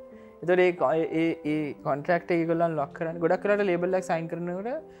 එතකොට ඒ කොන්ට්‍රැක්ට් එක ඒගොල්ලන් ලොක් කරන්නේ ගොඩක් වෙලාවට ලේබල් එකක් සයින් කරනකොට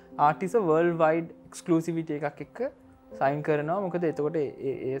ආටිස් වර්ල්ඩ් වයිඩ් එක්ස්ක්ලූසිවිටි එකක් එක්ක සයින් කරනවා. මොකද එතකොට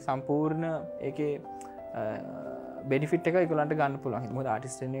ඒ සම්පූර්ණ ඒකේ බෙනිෆිට් එක ඒගොල්ලන්ට ගන්න පුළුවන්. මොකද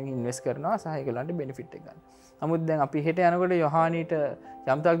ආටිස්ට් කෙනෙක් ඉන්වෙස්ට් කරනවා සහ ඒගොල්ලන්ට බෙනිෆිට් එක ගන්න. නමුත් දැන් අපි හෙට යනකොට යොහානිට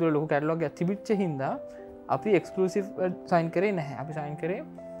යම් තාක් දුර ලොකු කැටලොග් එකක් තිබිච්ච හින්දා අපි එක්ස්ක්ලූසිව් සයින් කරේ නැහැ. අපි සයින් කරේ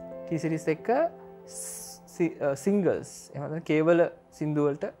T series එක සිංගල්ස්. එහෙම කේවල සින්දු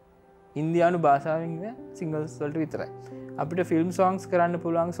වලට ඉන්දියානු භාෂාවෙන් සිංගල්ස් වලට විතරයි. අපිට ෆිල්ම් සොන්ග්ස් කරන්න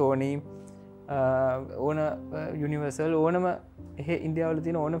පුළුවන් Sony ඕන යුනිවර්සල් ඕනම එහෙ ඉන්දියාවල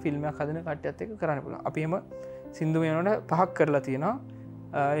තියෙන ඕන ෆිල්ම් එකක් හදන කට්ටියත් එක්ක කරන්න පුළුවන්. අපි එහෙම සින්දු වෙනකොට 5ක් කරලා තියෙනවා.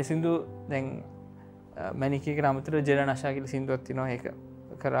 ඒ සින්දු දැන් මැනිකේ ග්‍රාමතර ජෙරනෂා කියලා සින්දුවක් තියෙනවා. ඒක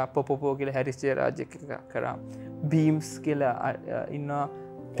කරා පොපොපෝ කියලා හැරිස් ජයරාජ් එක කරා. බීම්ස් කියලා ඉන්නවා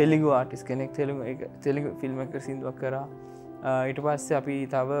තෙලුගු ආටිස්ට් කෙනෙක් තෙලුගු ෆිල්ම් එකක සින්දුවක් කරා. ඊට පස්සේ අපි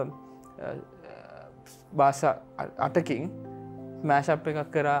තව භාෂා 8කින් මෑෂප් එකක්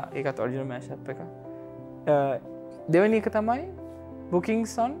කරා. ඒකත් ඔරිජිනල් මෑෂප් එකක්. දෙවෙනි එක තමයි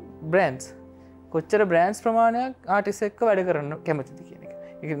bookings on brands. කොච්චර බ්‍රෑන්ඩ්ස් ප්‍රමාණයක් ආටිස්ට් එක්ක වැඩ කරන්න කැමතිද කියන එක. ඒ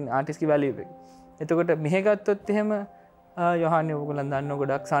කියන්නේ ආටිස්ට්ගේ වැලියු එක. එතකොට මෙහෙ ගත්තොත් එහෙම යොහානි ඔයගොල්ලන් දන්නව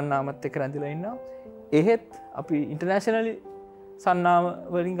ගොඩක් සන්නාමත් එක්ක රැඳිලා ඉන්නවා. එහෙත් අපි ඉන්ටර්නැෂනලි සන්නාම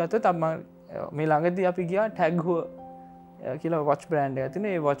වලින් ගත්තොත් මේ ළඟදී අපි ගියා ටැග් හුව කියලා වොච් බ්‍රෑන්ඩ් එකක්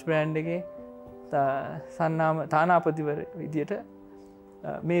තියෙනවා. ඒ වොච් බ්‍රෑන්ඩ් එකේ සන්නාම තානාපතිවර විදියට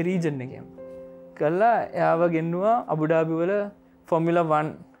මේ රීජන් එකේම කළා එයාව ගෙන්නුවා අබුඩාබි වල ෆෝමියුලා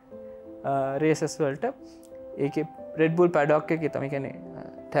 1 රේසස් වලට. ඒකේ රෙඩ් බුල් පැඩොක් එකේ තමයි කියන්නේ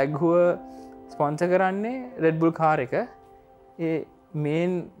ටැග් හුව ස්පොන්සර් කරන්නේ රෙඩ් බුල් කාර් එක. ඒ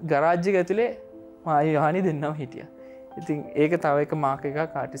මේන් ගරාජ් එක ඇතුලේ මා යොහානි දෙන්නම හිටියා. ඉතින් ඒක තව එක මාක් එකක්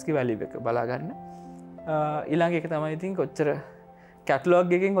ආටිස්ට්ගේ වැලියු එක බලා ගන්න. ඊළඟ එක තමයි ඉතින් කොච්චර කැටලොග්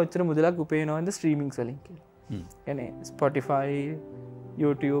එකෙන් කොච්චර මුදලක් උපයනවද ස්ට්‍රීමින්ග්ස් වලින් කියලා. يعني Spotify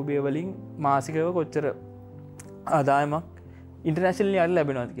YouTube ඒ වලින් මාසිකව කොච්චර ආදායමක් ඉන්ටර්නැෂනලි යට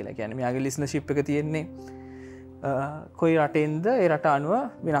ලැබෙනවද කියලා. කියන්නේ මෙයාගේ ලිස්නර්ෂිප් එක තියෙන්නේ කොයි රටෙන්ද ඒ රට අනුව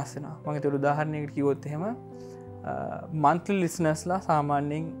වෙනස් වෙනවා. මම ඒතර උදාහරණයකට කිව්වොත් එහෙම monthly listeners ලා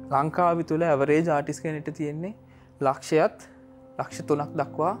සාමාන්‍යයෙන් ලංකාවේ තුල average artist කෙනෙක්ට තියෙන්නේ ලක්ෂ 3ක්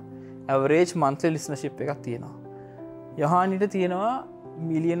දක්වා average monthly listenership එකක් තියෙනවා. යොහානිට තියෙනවා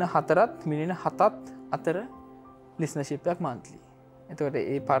මිලියන 4ත් මිලියන 7ත් අතර listenership එකක් monthly. එතකොට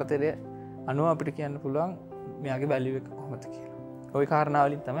ඒ පරතරය අනුව අපිට කියන්න පුළුවන් මෙයාගේ වැලියු එක කොහොමද කියලා. ওই කාරණා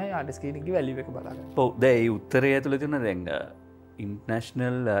වලින් තමයි ආටිස්ට් කෙනෙක්ගේ වැලියු එක බලාගන්නේ. ඔව් දැන් මේ උත්තරය ඇතුළේ තියෙන දැන්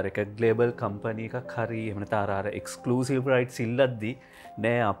ඉන්ටර්නැෂනල් රෙකෝඩ් ලේබල් කම්පැනි එකක් හරි එහෙම නැත්නම් අර එක්ස්ක්ලූසිව් රයිට්ස් ඉල්ලද්දි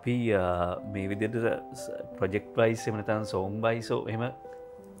නෑ අපි මේ විදිහට ප්‍රොජෙක්ට් වයිස් එහෙම නැත්නම් සෝංග් වයිස් එහෙම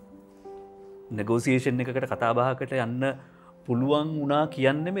නෙගෝසියේෂන් එකකට කතා බහකට යන්න පුළුවන් වුණා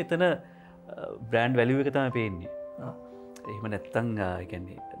කියන්නේ මෙතන බ්‍රෑන්ඩ් වැලියු එක තමයි පේන්නේ. එහෙම නැත්තම්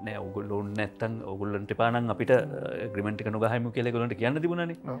කියන්නේ නෑ ඔයගොල්ලෝ නැත්තම් ඔයගොල්ලන්ට එපා නම් අපිට ඇග්‍රීමන්ට් එක නොගහයිමු කියලා ඒගොල්ලන්ට කියන්න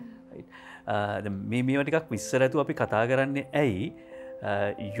තිබුණානේ. දැන් මේවා ටිකක් විස්තර ඇතුව අපි කතා කරන්නේ ඇයි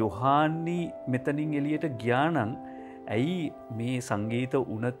යොහානි මෙතනින් එළියට ගියා නම් ඇයි මේ සංගීත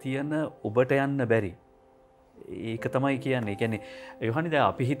උණ තියන ඔබට යන්න බැරි? ඒක තමයි කියන්නේ. ඒ කියන්නේ යොහානි දැන්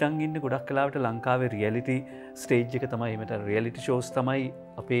අපි හිතන් ඉන්නේ ගොඩක් කලාවට ලංකාවේ රියැලිටි ස්ටේජ් එක තමයි මෙතන රියැලිටි ෂෝස් තමයි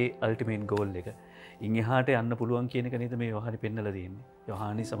අපේ අල්ටිමේට් ගෝල් එක. ඉන් එහාට යන්න පුළුවන් කියන එක නේද මේ යොහානි පෙන්නලා තියෙන්නේ.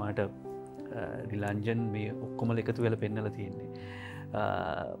 යොහානි සමහරට ඩිලන්ජන් මේ ඔක්කොම එකතු වෙලා පෙන්නලා තියෙන්නේ.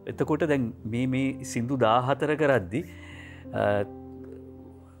 එතකොට දැන් මේ සින්දු 14 කරද්දි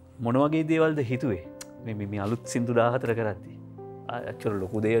මොන වගේ දේවල්ද හිතුවේ? මේ අලුත් සින්දු 14 කරද්දි. අච්චර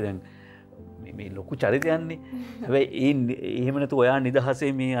ලොකු දෙයක් දැන් මේ ලොකු චරිතයන්නේ. හැබැයි එහෙම නැතු ඔයා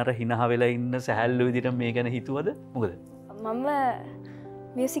නිදහසේ මේ අර හිනහ වෙලා ඉන්න සැහැල්ලු විදිහට මේ ගැන හිතුවද? මොකද? මම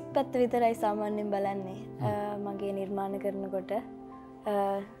මියුසික් පැත්ත විතරයි සාමාන්‍යයෙන් බලන්නේ. මගේ නිර්මාණ කරනකොට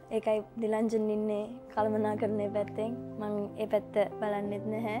ඒකයි දිලංජන් ඉන්නේ කළමනාකරණය පැත්තෙන්. මම ඒ පැත්ත බලන්නෙත්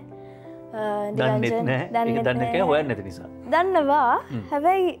නැහැ. දන්නේ හොයන්න නැති නිසා. දන්නවා.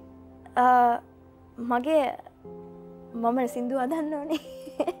 හැබැයි මගේ මම සින්දු අදන්න ඕනේ.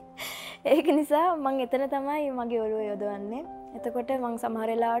 ඒක නිසා මං එතන තමයි මගේ ඔළුව යොදවන්නේ. එතකොට මං සමහර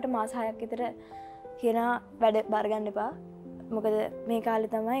වෙලාවට මාස 6ක් විතර කියනවා වැඩ බාර ගන්න එපා. මොකද මේ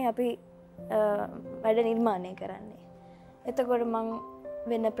කාලේ තමයි අපි වැඩ නිර්මාණය කරන්නේ. එතකොට මං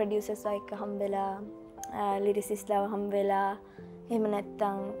වෙන ප්‍රොඩියුසර්ස්ලා එක්ක හම්බෙලා ලිරිසිස්ට්ලාව හම්බෙලා එහෙම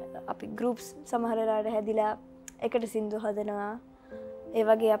නැත්තම් අපි ගෲප්ස් සමහර වෙලාවට හැදිලා එකට සින්දු හදනවා. ඒ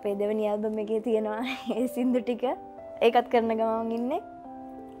වගේ අපේ දෙවෙනි ඇල්බම් එකේ තියෙනවා ඒ සින්දු ටික. ඒකත් කරන ගමන් ඉන්නේ.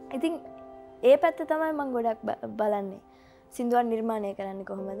 ඉතින් ඒ පැත්ත තමයි මම ගොඩක් බලන්නේ. සින්දුවක් නිර්මාණය කරන්නේ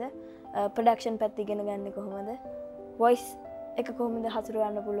කොහොමද? ප්‍රොඩක්ෂන් පැත්ත ඉගෙන ගන්න කොහොමද? වොයිස් එක කොහොමද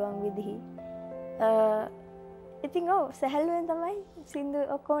හසුරවන්න පුළුවන් විදිහ. ඉතින් සැහැල්ලුවෙන් තමයි සින්දු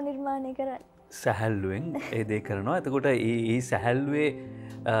ඔක්කොම නිර්මාණය කරන්නේ. සැහැල්ලුවෙන් ඒ දේ කරනවා. එතකොට ඒ සැහැල්ලුවේ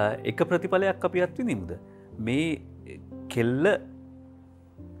එක ප්‍රතිඵලයක් අපි අත්විඳිමුද? මේ කෙල්ල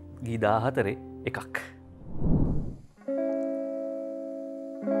ගී 14 එකක්.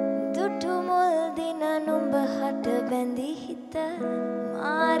 නුඹ හට බැඳි හිත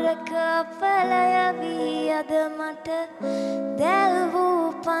මාරක පලය වී අද මට දැල් වූ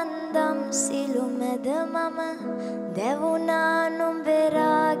පන්දම් සිලු මැද මම දැවුනා නුඹේ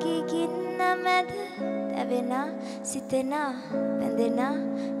රාගි ගින්න මැද දැවෙනා සිතෙනා බැඳෙනා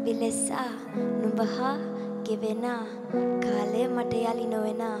විලසා නුඹ හා ගෙවෙනා කාලේ මට යලි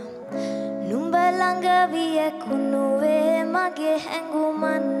නොවෙනා නුඹ ළඟ වියකුණුවේ මගේ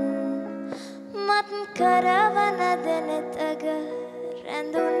හැඟුමන් මත් කරවන දෙනෙතග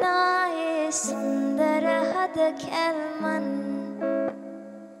රැඳුනා ඒ සුන්දර හද කැල්මන්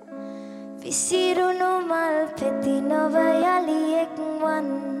විසිරුණු මල් පෙති නොව යලියෙක්වන්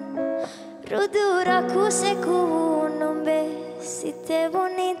රුදු රකුසෙකු වූ නුඹේ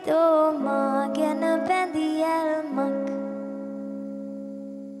සිතෙවුනි දෝමා ගැන බැඳි ඇල්මක්.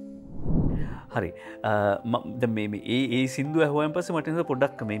 හරි ඒ සින්දු ඇහුවෙන් පස්සේ මට නේද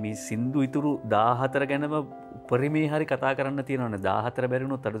පොඩ්ඩක් මේ සින්දු ඉතුරු 14 ගැනම උපරිමේ හරි කතා කරන්න තියෙනවනේ 14 බැරි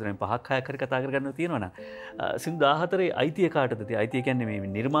වුණොත් අඩුතරෙන් 5ක් 6ක් හරි කතා කරගන්න තියෙනවනේ සින්දු 14 අයිතිය කාටද තියෙන්නේ අයිතිය කියන්නේ මේ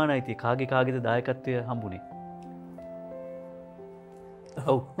නිර්මාණ අයිතිය කාගේද දායකත්වය හම්බුනේ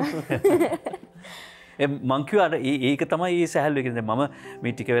ඔව් මං කිව්වා ඒක තමයි ඒ සැහැල්ලුව කියන්නේ මම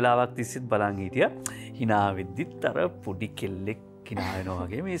මේ ටික වෙලාවක් තිස්සෙත් බලන් හිටියා hina වෙද්දිත් අර පොඩි කෙල්ලෙක් hina වෙනවා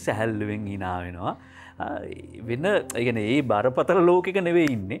වගේ මේ සැහැල්ලුවෙන් hina වෙනවා වෙන ඒ කියන්නේ ඒ බරපතල ලෝකෙක නෙවෙයි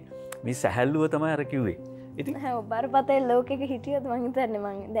ඉන්නේ මේ සැහැල්ලුව තමයි අර කිව්වේ ඉතින් බරපතල ලෝකෙක හිටියොත් මං හිතන්නේ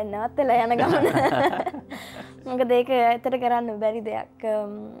මං දැන් නවත්තලා යන ගමන මොකද ඒක ඇත්තට කරන්න බැරි දෙයක්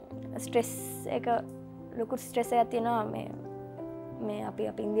ස්ට්‍රෙස් එක ලොකු ස්ට්‍රෙස් එකක් තියෙනවා මේ අපි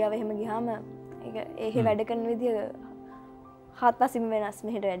ඉන්දියාව එහෙම ගියාම ඒක එහෙ වැඩ කරන විදිය හත්පසින් වෙනස්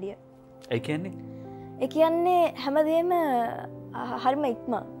මෙහෙට වැඩිය. ඒ කියන්නේ හැමදේම හරිම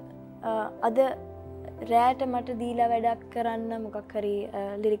ඉක්ම. අද රෑට මට දීලා වැඩක් කරන්න මොකක් හරි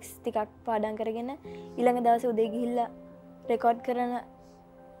ලිරික්ස් ටිකක් පාඩම් කරගෙන ඊළඟ දවසේ උදේ ගිහිල්ලා රෙකෝඩ්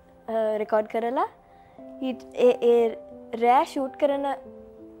කරලා ඒ රෑ ෂූට් කරන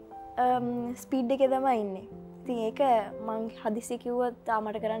ස්පීඩ් එකේ තමයි ඉන්නේ. ඉතින් ඒක මං හදිසි කිව්වොත්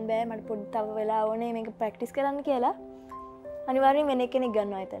මට කරන්න බෑ මට පොඩි තව වෙලා ඕනේ මේක ප්‍රැක්ටිස් කරන්න කියලා අනිවාර්යෙන් වෙන කෙනෙක්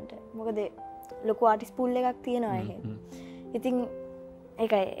ගන්නවා එතනට. මොකද ලොකු ආටිස්ට් පූල් එකක් තියෙනවා එහෙ. ඉතින්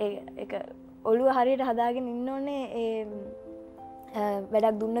ඒක ඔළුව හරියට හදාගෙන ඉන්න ඕනේ ඒ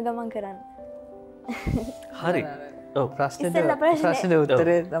වැඩක් දුන්න ගමන් කරන්න. හරි. ඔව් ප්‍රශ්නෙට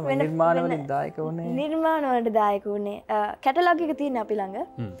උත්තරේ තමයි නිර්මාණ වලින් දායක වුණේ. නිර්මාණ වලට දායක වුණේ කැටලොග් එක තියෙන අපි ළඟ.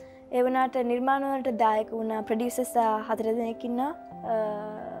 ඒ වුණාට නිර්මාණ වලට දායක වුණා ප්‍රොඩියුසර්ස් 4 දෙනෙක් ඉන්නවා.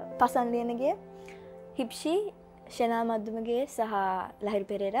 පසන් ලියනගේ, හිප්ෂි, ෂෙනා මද්දුමගේ සහ ලහිරු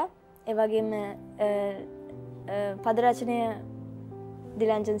පෙරේරා. ඒ වගේම පද රචනය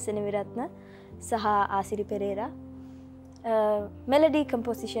දිලංජන් සෙනවිරත්න සහ ආසිරි පෙරේරා. මෙලඩි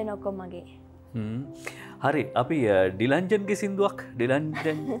කම්පොසිෂන් ඔක්කොම මගේ. හරි අපි ඩිලංජන්ගේ සින්දුවක්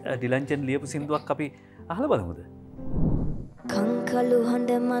ඩිලංජන් ලියපු සින්දුවක් අපි අහලා බලමුද? කංකලු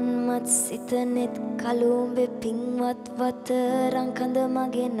හඬ මන්මත් සිතනෙත් කලුඹෙ පින්වත් වත රංකඳ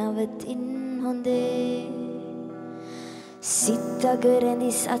මගේ නවතින් හොඳේ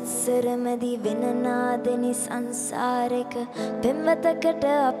සිත්තගරැඳි සත්සර මැදි වෙන නාදෙනි සංසාරෙක පෙම්වතකට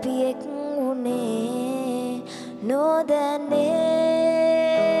අපි එක් වුණේ නොදැනේ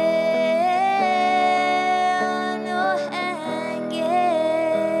නොහැඟේ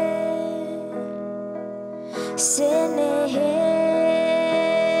සෙනෙහේ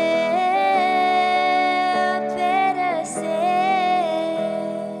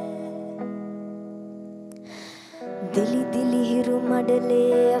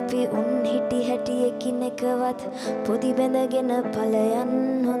මඩලේ අපි උන් හිටි හැටි එකිනෙකවත් පොදි බැඳගෙන ඵලයන්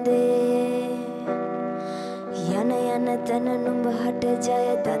හොඳේ යන යන තන නුඹ හට ජය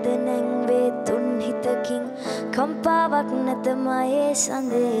තද නැංවේ තුන් හිතකින් කම්පාවක් නැත මයේ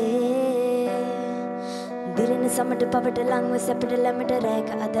සඳේ දිරෙන සමට පවට ලංව සැපට ලැමට රැක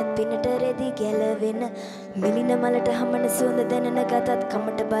අදත් පිනට රෙදි ගැලවෙන මිලින මලට හමන සුවඳ දැනෙන ගතත්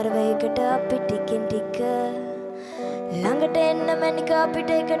කමට බරවයකට අපි ටිකෙන් ටික ළඟට එන්න මැනික අපිට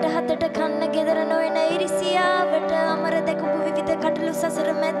එකට හතට කන්න ගෙදර නොවන ඉරිසියාවට අමර දැකපු විවිධ කටළු සසර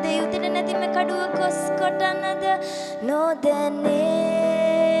මැද්දේ උදින නැතිම කඩුව කොස් කොටනද නොදැනේ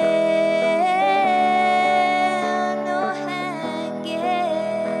නොහැඟේ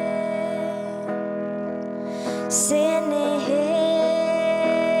සෙනෙහේ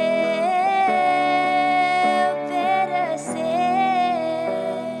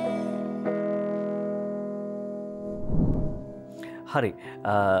හරි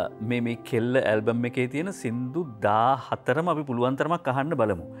මේ කෙල්ල ඇල්බම් එකේ තියෙන සින්දු 14ම අපි පුළුවන් තරමක් අහන්න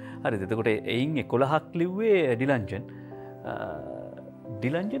බලමු. හරිද? එතකොට එයින් 11ක් ලිව්වේ ඩිලංජන්.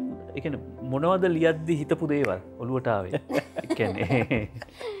 ඩිලංජන් ඒ කියන්නේ මොනවද ලියද්දි හිතපු දේවල් ඔළුවට ආවේ? ඒ කියන්නේ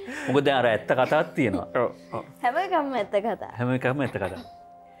මොකද අර ඇත්ත කතාවක් තියෙනවා. ඔව්. හැම එකම ඇත්ත කතා. හැම එකම ඇත්ත කතා.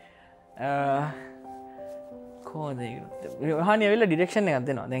 කොහොමද ඒක? යොහානි ඇවිල්ලා ඩිරෙක්ෂන් එකක්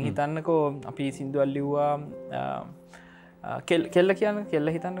දෙනවා. දැන් හිතන්නකෝ අපි සින්දුවක් ලිව්වා කෙල්ල කියන්න කෙල්ල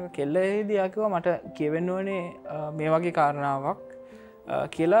හිතන්න කෙල්ලේදී ආකිවා මට කියවෙන්න ඕනේ මේ වගේ කාරණාවක්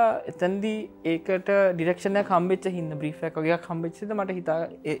කියලා එතන්දී ඒකට ඩිරෙක්ෂනයක් හම්බෙච්ච හින්දා බ්‍රීෆ් එකක් වගේක් හම්බෙච්චද මට හිතා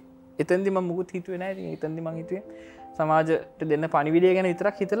එතන්දී මම මුකුත් හිතුවේ නැහැ. ඉතින් එතන්දී මම හිතුවේ සමාජයට දෙන්න පණිවිඩය ගැන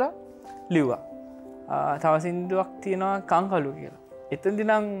විතරක් හිතලා ලිව්වා. තව සින්දුවක් තියෙනවා කංකලු කියලා. එතන්දී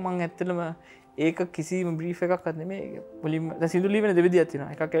නම් මම ඇත්තටම ඒක කිසිම බ්‍රීෆ් එකක්වත් නෙමෙයි. මුලින්ම දැන් සින්දු ලියවෙන දෙවිදියක්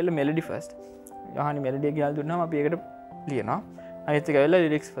තියෙනවා. එකක් ඇවිල්ලා මෙලඩි ෆස්ට්. යොහානි මෙලඩිය ගියල් දුන්නාම අපි ඒකට ලියනවා. අනිත් එක ඇවිල්ලා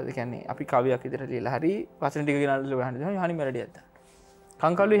ලිරික්ස් පද කියන්නේ අපි කවියක් විදිහට ලියලා හරි වචන ටික ගෙනල්ලා ගහන්න දෙනවා. යොහානි මෙලඩියක් දාන්න.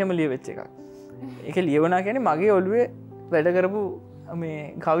 කංකලු එහෙම ලියවෙච්ච එකක්. ඒක ලියවනා කියන්නේ මගේ ඔළුවේ වැඩ කරපු මේ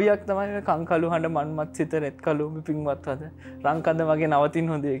කවියක් තමයි කංකලු හඬ මන්මත් සිත රෙත් කලු පින්වත් වද රංකඳ මගේ නවතින්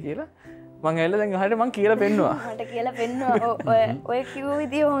හොඳේ කියලා මං ඇවිල්ලා දැන් අහකට මං කියලා පෙන්නවා. මට කියලා පෙන්නවා ඔය කිව්ව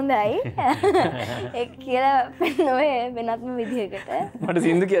විදිය හොඳයි. ඒක කියලා පෙන්නුවේ වෙනත්ම විදියකට. මට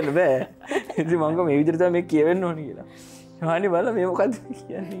සින්දු කියන්න බෑ. ඉතින් මං කිව්වා මේ විදිහට තමයි මේ කියවෙන්න ඕනේ කියලා. යොහානි බලලා මේ මොකද්ද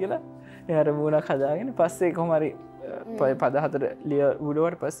කියන්නේ කියලා එයාට මූණක් හදාගෙන පස්සේ කොහොම හරි පද හතර ලිය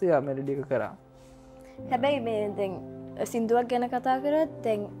උඩවට පස්සේ යා මෙලඩි එක කරා. හැබැයි මේ දැන් සින්දුවක් ගැන කතා කරත්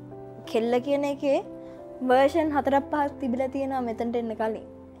දැන් කෙල්ල කියන එකේ වර්ෂන් 4-5ක් තිබිලා තියෙනවා මෙතනට එන්න කලින්.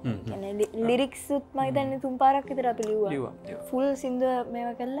 ලිරික්ස්ුත් මම හිතන්නේ 3 පාරක් විතර අපි ලිව්වා. ෆුල් සින්දුව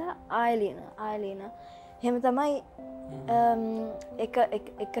මේවා කළා ආයෙ ලියනවා. එහෙම තමයි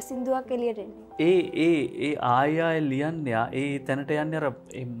එක සින්දුවක් එළියට එන්නේ. ඒ ආයෙ ලියන්නේ ඒ තැනට යන්නේ අර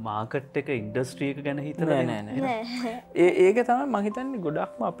ඒ මාකට් එක ඉන්ඩස්ට්‍රි එක ගැන හිතලා නෑ. ඒක තමයි මම හිතන්නේ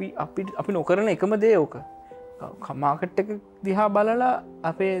ගොඩක්ම අපි නොකරන එකම දේ ඕක. මාකට් එක දිහා බලලා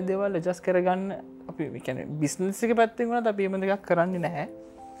අපේ දේවල් ඇඩ්ජස්ට් කරගන්න අපි කියන්නේ බිස්නස් එක පැත්තෙන් වුණත් අපි එහෙම දෙයක් කරන්නේ නැහැ.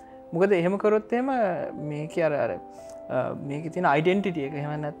 මොකද එහෙම කරොත් එහෙම මේක අර මේක තියෙන අයිඩෙන්ටිටි එක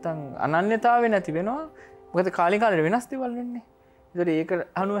එහෙම නැත්තම් අනන්‍යතාවය නැති වෙනවා. මොකද කාලෙන් කාලෙට වෙනස් දේවල් වෙන්නේ. ඒතර ඒක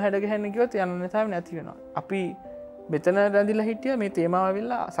අනුව හැඩ ගහන්න කිව්වොත් අනන්‍යතාවය නැති වෙනවා. අපි මෙතන රැඳිලා හිටියා මේ තේමාව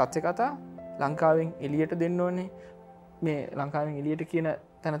ඇවිල්ලා සත්‍ය කතා ලංකාවෙන් එළියට දෙන්න ඕනේ. මේ ලංකාවෙන් එළියට කියන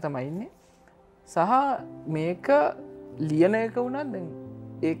තැන තමයි ඉන්නේ. සහ මේක ලියන එක වුණත් දැන්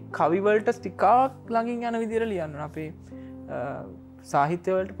ඒ කවි වලට ටිකක් ළඟින් යන විදිහට ලියන්න ඕන. අපේ සාහිත්‍ය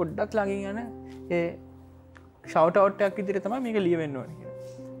වලට පොඩ්ඩක් ළඟින් යන ඒ ෂවුට් අවුට් එකක් විදිහට තමයි මේක ලියවෙන්න ඕනේ කියලා.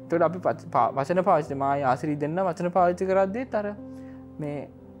 ඒකට අපි වචන පාවිච්චි මායි ආසිරි දෙන්න වචන පාවිච්චි කරද්දීත් අර මේ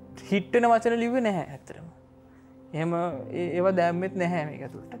හිට් වෙන වචන ලිව්වේ නැහැ ඇත්තටම. එහෙම ඒව දැම්මෙත් නැහැ මේක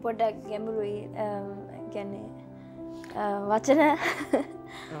තුලට. පොඩ්ඩක් ගැඹුරුයි කියන්නේ වචන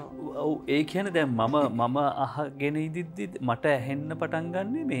ඒ කියන දැන් මම අහගෙන ඉදිද්දි මට ඇහෙන්න පටන්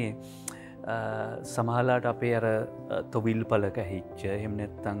ගන්නේ මේ සමහරලාට අපේ අර තොවිල් පලක හිච්ච එහෙම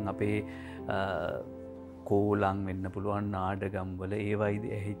නැත්නම් අපේ කෝලං වෙන්න පුළුවන් නාඩගම්වල ඒවයිද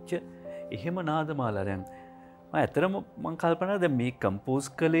ඇහිච්ච එහෙම නාදමාලා දැන් මම ඇත්තටම මම කල්පනා දැන් මේ කම්පෝස්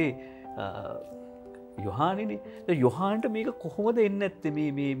කළේ යොහානිනේ. දැන් යොහාන්ට මේක කොහොමද එන්නේ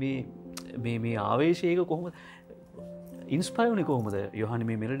නැත්තේ මේ ආවේශයක කොහොමද ඉන්ස්පයර් වුනේ කොහොමද යොහානි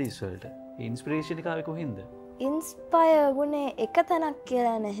මේ මෙලඩිස් වලට? ඉන්ස්පිරේෂන් එක ආවේ කොහෙන්ද? ඉන්ස්පයර් වුණේ එක තැනක්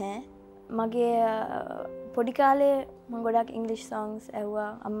කියලා නැහැ. මගේ පොඩි කාලේ මම ගොඩක් ඉංග්‍රීසි songs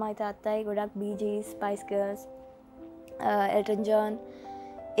ඇහුවා. අම්මයි තාත්තයි ගොඩක් Bee Gees, Spice Girls, Elton John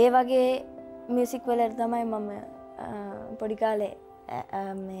ඒ වගේ මියුසික් වලට තමයි මම පොඩි කාලේ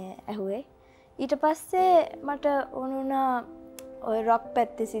මේ ඇහුවේ. ඊට පස්සේ මට වුණා ඔය රොක්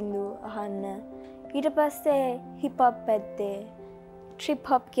පැත්තේ සින්දු අහන්න. ඊට පස්සේ හිප් හොප් පැත්තේ ට්‍රිප්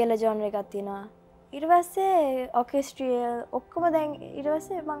හොප් කියලා ජොනර් එකක් තියෙනවා. ඊට පස්සේ ඔකෙස්ට්‍රියල් ඔක්කොම දැන් ඊට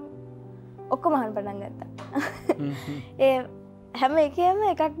පස්සේ මම ඔක්කොම අහන්න පටන් ගත්තා. ඒ හැම එකෙම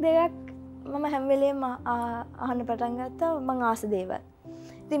එකක් දෙකක් මම හැම වෙලේම අහන්න පටන් ගත්තා මං ආස දේවල්.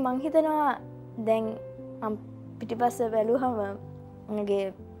 ඉතින් මං හිතනවා දැන් මම පිටිපස්ස බැලුවම මගේ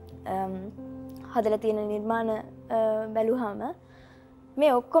හදලා තියෙන නිර්මාණ බැලුවම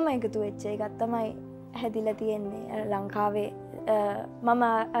මේ ඔක්කොම එකතු වෙච්ච එකක් තමයි හැදිලා තියෙන්නේ ලංකාවේ. මම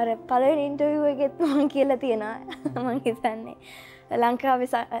අර පළවෙනි ඉන්ටර්විව් එකෙත් මම කියලා තියෙනවා මම හිතන්නේ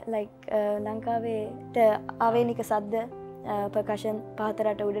ලංකාවේට ආවේනික සද්ද percussion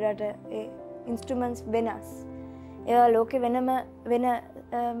පහතරට උඩරට ඒ ඉන්ස්ට්‍රුමන්ට්ස් වෙනස්. ඒවා ලෝකෙ වෙනම වෙන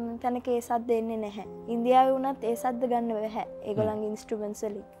තැනක ඒ සද්ද එන්නේ නැහැ. ඉන්දියාවේ වුණත් ඒ සද්ද ගන්න බැහැ ඒගොල්ලන්ගේ ඉන්ස්ට්‍රුමන්ට්ස්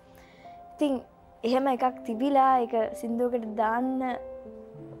වලින්. ඉතින් එහෙම එකක් තිබිලා ඒක සින්දුවකට දාන්න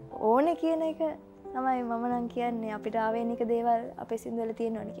ඕනේ කියන එක තමයි මම නම් කියන්නේ අපිට ආවේනික දේවල් අපේ සින්දුවල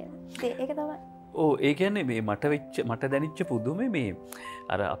තියෙනවනේ කියලා. ඒක තමයි. ඒ කියන්නේ මේ මට දැනිච්ච පුදුමේ මේ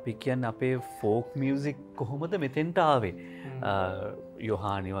අර අපි කියන්නේ අපේ ෆෝක් මියුසික් කොහොමද මෙතෙන්ට ආවේ?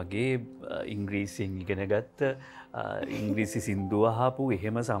 යොහානි වගේ ඉංග්‍රීසියෙන් ඉගෙන ගත්ත ඉංග්‍රීසි සින්දු අහපු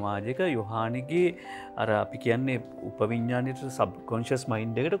එහෙම සමාජයක යොහානිගේ අර අපි කියන්නේ උපවිඤ්ඤාණයට සබ්කොන්ෂස්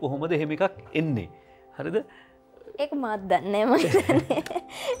මයින්ඩ් එකට කොහොමද එහෙම එකක් එන්නේ? හරිද? ඒක මත් දන්නේ නැහැ මම දන්නේ.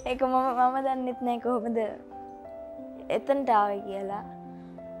 ඒක මම දන්නෙත් නැහැ කොහොමද එතනට ආවේ කියලා.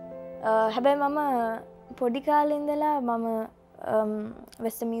 හැබැයි මම පොඩි කාලේ ඉඳලා මම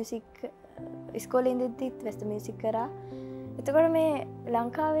වෙස්ටර්න් මියුසික් ඉස්කෝලේ ඉඳිද්දිත් වෙස්ටර්න් මියුසික් කරා. එතකොට මේ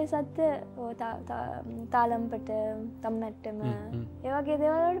ලංකාවේ සද්ද තාලම්පට තම්මැට්ටම ඒ වගේ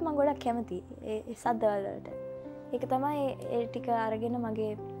දේවල් වලට මම ගොඩක් කැමතියි. ඒ සද්ද වලට. ඒක තමයි ඒ ටික අරගෙන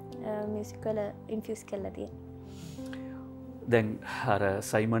මගේ මියුසික් වල ඉන්ෆියුස් කරලා තියෙන්නේ. දැන් අර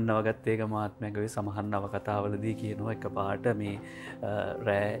සයිමන් නවගත්තේක මහත්මයාගේ සමහර නවකතාවලදී කියනවා එකපාරට මේ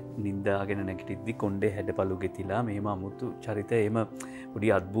රෑ නින්දාගෙන නැගිටිද්දි කොණ්ඩේ හැඩපළු ගෙතිලා මේම අමුතු චරිත එහෙම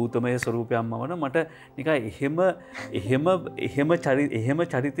පොඩි අద్භූතමය ස්වරූපයක්ම වන මට නිකන් එහෙම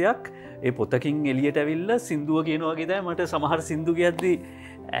චරිතයක් ඒ පොතකින් එළියට ඇවිල්ලා සින්දුව කියනවා වගේ තමයි මට සමහර සින්දු කියද්දි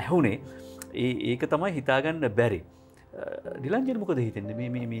ඇහුනේ. ඒක තමයි හිතාගන්න බැරි. ඩිලන්ජන් මොකද හිතන්නේ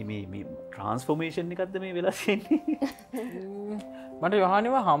මේ ට්‍රාන්ස්ෆෝමේෂන් එකක්ද මේ වෙලා තියෙන්නේ? මට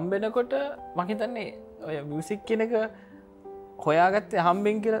යොහානිව හම්බෙනකොට මම හිතන්නේ ඔය මියුසික් කියන එක හොයාගත්තේ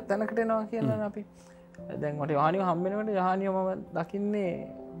හම්බෙන් කියලා තැනකට එනවා කියලා අපි. දැන් මට යොහානිව හම්බෙනකොට යොහානිව මම දකින්නේ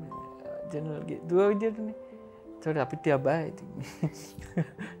ජනරල්ගේ දුව විදියටනේ. ඒකට අපිට බෑ ඉතින්.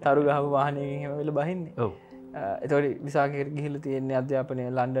 තරු ගහපු වාහනයකින් හැම වෙලේ බහින්නේ. ඔව්. ඒතකොට විසාකේට ගිහිල්ලා තියෙන්නේ අධ්‍යාපනය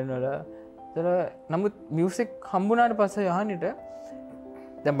ලන්ඩන් වල. නමුත් මියුසික් හම්බුනාට පස්සේ යොහානිට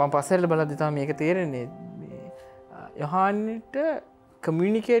දැන් මම පස්සෙල්ල බලද්දි තමයි මේක තේරෙන්නේ යොහානිට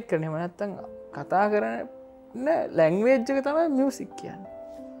කමියුනිකේට් කරන්න එහෙම නැත්නම් කතා කරන ලැන්ග්වේජ් එක තමයි මියුසික් කියන්නේ.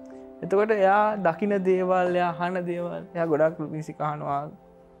 එතකොට එයා දකින්න දේවල් එයා අහන දේවල් එයා ගොඩක් මියුසික් අහනවා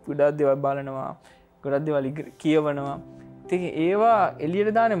ගොඩක් දේවල් බලනවා ගොඩක් දේවල් කියවනවා. ඉතින් ඒවා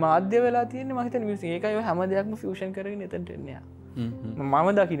එළියට දාන්නේ මාධ්‍ය වෙලා තියෙන්නේ මම හිතන්නේ මියුසික්. ඒකයි ඔය හැම දෙයක්ම ෆියුෂන් කරගෙන එතනට එන්නේ. මම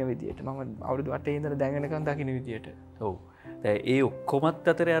දකින විදියට මම අවුරුදු 8 ඉඳලා දැනගෙනකන් දකින විදියට. ඔව්. දැන් ඒ ඔක්කොමත්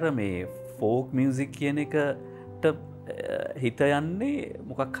අතර අර මේ ෆෝක් මියුසික් කියන එකට හිත යන්නේ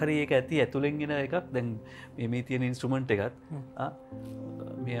මොකක් හරි ඒක ඇති ඇතුලෙන් එන එකක්. දැන් මේ තියෙන ඉන්ස්ට්‍රුමන්ට් එකත්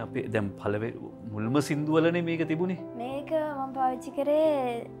මේ අපේ දැන් පළවෙනි මුල්ම සින්දු වලනේ මේක තිබුණේ. මේක මම පාවිච්චි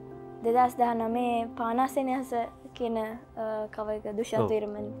කරේ 2019 පානාසෙනහස කියන කව එක දුෂාන්ත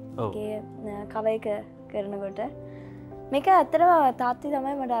විරමන්ගේ කව එක කරනකොට මේක ඇත්තටම තාත්ති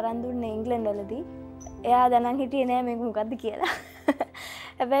තමයි මට අරන් දුන්නේ ඉංග්ලන්ඩ් වලදී. එයා දැනන් හිටියේ නෑ මේක මොකද්ද කියලා.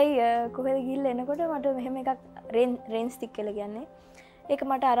 හැබැයි කොහෙද ගිහිල්ලා එනකොට මට මෙහෙම එකක් රේන් ස්ටික් කියලා කියන්නේ. ඒක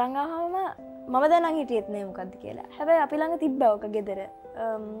මට අරන් ආවම මම දැනන් හිටියෙත් නෑ මොකද්ද කියලා. හැබැයි අපි ළඟ තිබ්බා ඔක ගෙදර.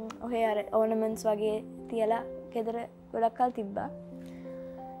 ඔහේ අර ඕනමන්ට්ස් වගේ තියලා ගෙදර ගොඩක් කල් තිබ්බා.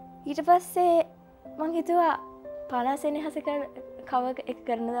 ඊට පස්සේ මං හිතුවා 50 සෙනෙහස කව එක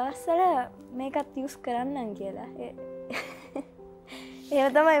කරන දවස්වල මේකත් යූස් කරන්නම් කියලා. එහෙම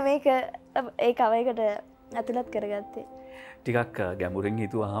තමයි මේක ඒ කවයකට ඇතුළත් කරගත්තේ. ටිකක් ගැඹුරින්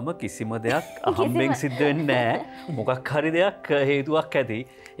හිතුවාම කිසිම දෙයක් අහම්බෙන් සිද්ධ වෙන්නේ නැහැ. මොකක් හරි දෙයක් හේතුවක් ඇති.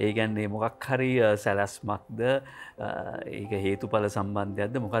 ඒ කියන්නේ මොකක් හරි සැලැස්මක්ද ඒක හේතුඵල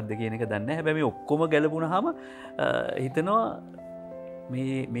සම්බන්ධයක්ද මොකක්ද කියන එක දන්නේ නැහැ. හැබැයි මේ ඔක්කොම ගැලපුණාම හිතනවා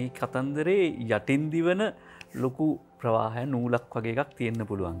මේ කතන්දරේ යටින් දිවන ලොකු ප්‍රවාහය නූලක් වගේ එකක් තියෙන්න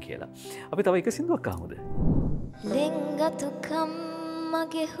පුළුවන් කියලා. අපි තව එක සින්දුවක් අහමුද? ලිංගතුකම්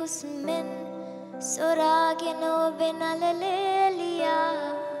මගේ හුස්මෙන් සොරාගෙන ඔබේ නලලෙලියා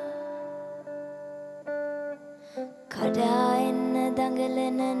කඩා එන්න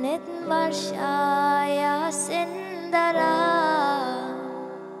දඟලන නෙත් වර්ෂායසෙන් දරා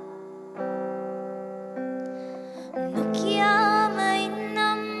නොකියාම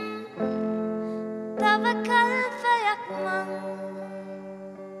ඉන්නම් තව කල්පයක් මං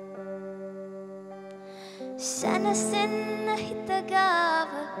සැනසෙන්න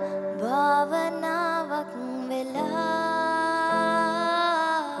හිතගාව භාවනාවක් වෙලා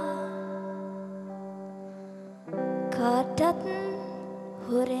කාටත්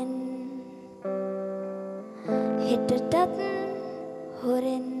හොරෙන් හෙටටත්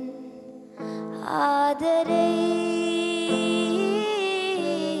හොරෙන් ආදරෙයි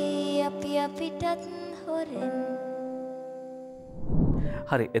අපි අපිටත් හොරෙන්.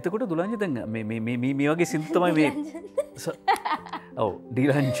 හරි එතකොට දුලංජ දැන් මේ වගේ සින්දු තමයි මේ ඔව්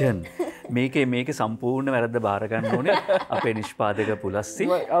ඩිලංජන් මේක සම්පූර්ණ වැරද්ද බාර ගන්න ඕනේ අපේ නිෂ්පාදක පුලස්සි.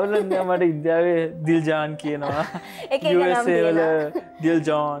 අවුලන්නේ මට ඉන්දියාවේ දිල්ජාන් කියනවා. USA වල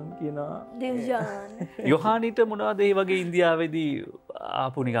දිල්ජාන් කියනවා. දිල්ජාන්. යොහානිට මොනවද මේ වගේ ඉන්දියාවේදී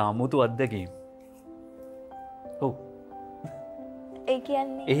ආපු නිකන් අමුතු අත්දැකීම්? ඔව්. ඒ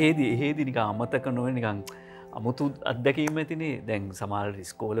කියන්නේ එහෙදි නිකන් අමතක නොවෙන නිකන් අමුතු අත්දැකීම් ඇතිනේ. දැන් සමහර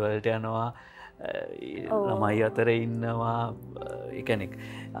ඉස්කෝල වලට යනවා ළමයි අතර ඉන්නවා ඒ කියන්නේ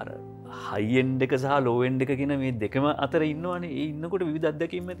අර හයි එන්ඩ් එක සහ ලෝ එන්ඩ් එක කියන මේ දෙකම අතර ඉන්නවනේ. ඒ ඉන්නකොට විවිධ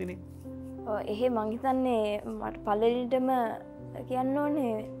අත්දැකීම් ඇතිනේ. ඔව් එහෙ මං හිතන්නේ මට පළවෙනිටම කියන්න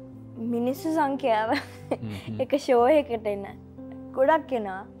ඕනේ මිනිස්සු සංඛ්‍යාව එක ෂෝ එකකට එන ගොඩක්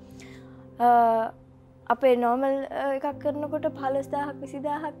එනවා. අපේ නෝමල් එකක් කරනකොට 15000ක්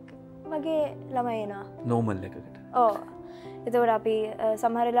 20000ක් වගේ ළමයි එනවා නෝමල් එකකට. ඔව් එතකොට අපි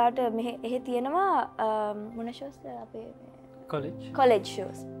සමහර වෙලාවට එහෙ තියෙනවා මොන ෂෝස්ද අපේ කොලෙජ්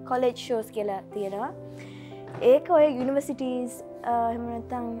ෂෝස් කියලා තියෙනවා. ඒක ඔය යුනිවර්සිටීස් එහෙම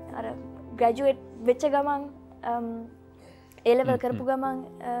නැත්නම් අර ග්‍රැජුවේට් වෙච්ච ගමන් ඒ ලෙවල් කරපු ගමන්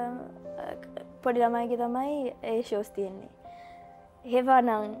පොඩි ළමයිගේ තමයි ඒ ෂෝස් තියෙන්නේ. ඒවා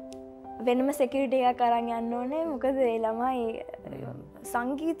නම් වෙනම සෙකියුරිටි එකක් අරන් යන්න ඕනේ. මොකද ඒ ළමයි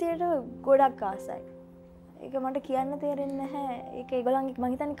සංගීතයට ගොඩක් ආසයි. ඒක මට කියන්න තේරෙන්නේ නැහැ. ඒක ඒගොල්ලන්ගේ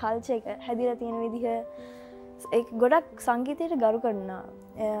මං හිතන්නේ කල්චර් එක හැදිලා තියෙන විදිහ ඒක ගොඩක් සංගීතයට ගරු කරනවා.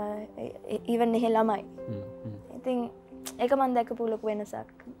 ඊවන් එහෙ ළමයි. ඉතින් ඒක මම දැකපු ලොකු වෙනසක්.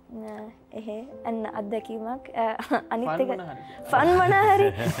 එහෙ අන්න අත්දැකීමක්. අනිත් එක ෆන්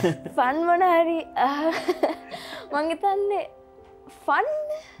මොන හරි මං හිතන්නේ ෆන්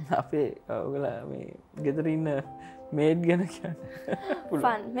අපේ ඔයගොල්ලෝ මේ ගෙදර ඉන්න මේඩ් ගැන කියන්න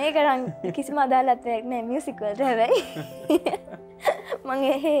ෆන් මේක නම් කිසිම අදාළත්වයක් නෑ මියුසික් වලට. හැබැයි මම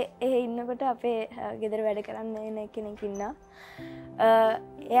එහෙ ඉන්නකොට අපේ ගෙදර වැඩ කරන්න එන කෙනෙක් ඉන්නවා.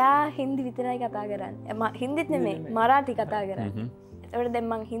 එයා හින්දි විතරයි කතා කරන්නේ. හින්දිත් නෙමෙයි මරාටි කතා කරන්නේ. ඒකට දැන්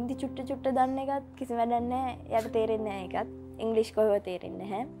මං හින්දි චුට්ට දන්න එකත් කිසි වැඩක් නෑ. එයාට තේරෙන්නේ නෑ ඒකත්. ඉංග්‍රීසි කොහෙවත් තේරෙන්නේ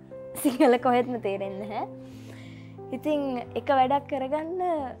නැහැ. සිංහල කොහෙත්ම තේරෙන්නේ නැහැ. ඉතින් එක වැඩක් කරගන්න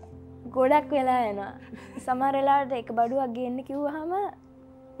ගොඩක් වෙලා යනවා. සමහර වෙලාවට එක බඩුවක් ගේන්න කිව්වහම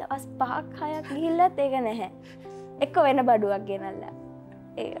දවස් 5ක් 6ක් ගිහිල්ලත් ඒක නැහැ. එක වෙන බඩුවක් ගෙනල්ලා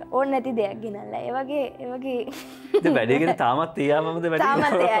ඕන නැති දෙයක් ගෙනල්ලා ඒ වගේ දැන් වැඩේගෙන තාමත් තියාමමද වැඩේ?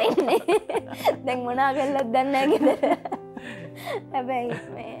 තාමත් එයා ඉන්නේ. දැන් මොනා කළත් දන්නේ නැහැ ගෙදර. හැබැයි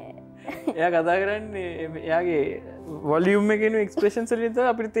මේ එයා කතා කරන්නේ එයාගේ වොලියුම් එකේ එක්ස්ප්‍රෙෂන්ස් වලින් තමයි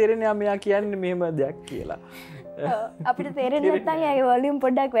අපිට තේරෙන්නේ මෙයා කියන්නේ මෙහෙම දෙයක් කියලා. අපිට තේරෙන්නේ නැත්නම් එයාගේ වොලියුම්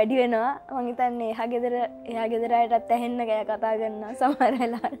පොඩ්ඩක් වැඩි වෙනවා. මං හිතන්නේ එයා ගෙදර අයටත් ඇහෙන්න එයා කතා කරනවා සමහර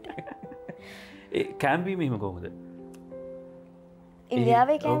වෙලාවට. ඒ කැම්පීම එහෙම කොහොමද?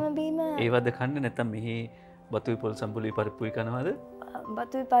 ඉන්දියාවේ කෑම බීම ඒවද කන්නේ නැත්නම් මෙහි බතුයි පොල් සම්පුලි පරිප්පුයි කනවද?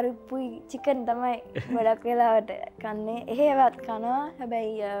 බතුයි පරිප්පුයි චිකන් තමයි ගොඩක් වෙලාවට කන්නේ. එහෙවත් කනවා.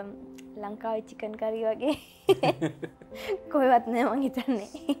 හැබැයි ලංකාවේ චිකන් කරි වගේ කොහෙවත් නෑ මං හිතන්නේ.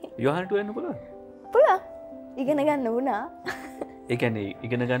 යොහාන්ට වෙන්න පුළුවන්. පුළුවන්. ඉගෙන ගන්න වුණා. ඒ කියන්නේ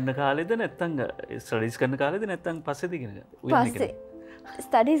ඉගෙන ගන්න කාලෙද නැත්නම් ස්ටඩීස් කරන කාලෙද නැත්නම් පස්සේද ඉගෙන ගත්තේ? පස්සේ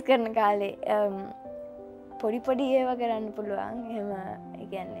ස්ටඩීස් කරන කාලේ පොඩි ඒවා කරන්න පුළුවන්. එහෙම ඒ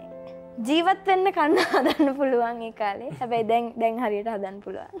කියන්නේ ජීවත් වෙන්න කන්න හදන්න පුළුවන් ඒ කාලේ. හැබැයි දැන් හරියට හදන්න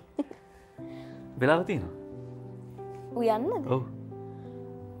පුළුවන්. වෙලාව තියෙනවා. උයන්නද? ඔව්.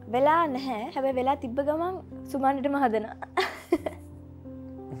 වෙලා නැහැ. හැබැයි වෙලා තිබ්බ ගමන් සුමන්නටම හදනවා.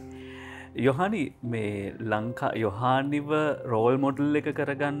 යොහානි මේ යොහානිව රෝල් මොඩල් එක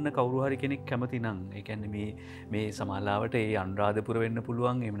කරගන්න කවුරු හරි කෙනෙක් කැමති නම් ඒ කියන්නේ මේ සමාලාවට ඒ අනුරාධපුර වෙන්න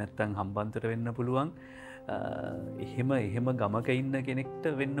පුළුවන් එහෙම නැත්නම් හම්බන්තොට වෙන්න පුළුවන් එහෙම ගමක ඉන්න කෙනෙක්ට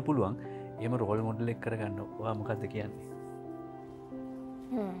වෙන්න පුළුවන් එහෙම රෝල් මොඩල් එක කරගන්න ඔයා මොකද්ද කියන්නේ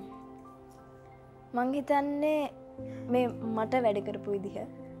මං හිතන්නේ මේ මට වැඩ කරපු විදිහ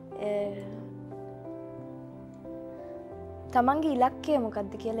තමන්ගේ ඉලක්කය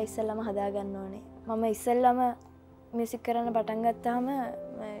මොකක්ද කියලා ඉස්සල්ලම හදාගන්න ඕනේ. මම ඉස්සල්ලම මියුසික් කරන්න පටන් ගත්තාම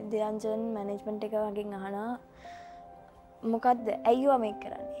දිලංජන් මැනේජ්මන්ට් එක වගේ අහනවා මොකද්ද ඇයිවා මේක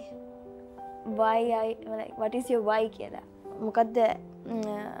කරන්නේ? what is your why කියලා. මොකද්ද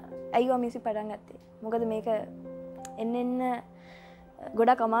ඇයිවා මියුසික් පටන් ගත්තේ? මොකද මේක එන්න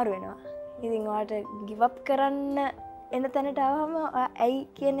ගොඩක් අමාරු වෙනවා. ඉතින් ඔයාට give up කරන්න එන තැනට ආවම ඇයි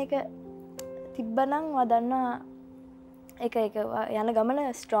කියන එක තිබ්බනම් ඔයා දන්නවා එක යන ගමන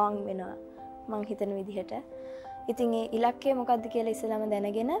ස්ට්‍රෝං වෙනවා මං හිතන විදිහට. ඉතින් ඒ ඉලක්කය මොකක්ද කියලා ඉස්සෙල්ලාම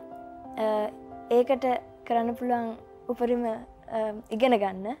දැනගෙන ඒකට කරන්න පුළුවන් උපරිම ඉගෙන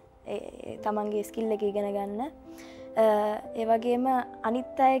ගන්න තමන්ගේ ස්කිල් එක ඉගෙන ගන්න. ඒ වගේම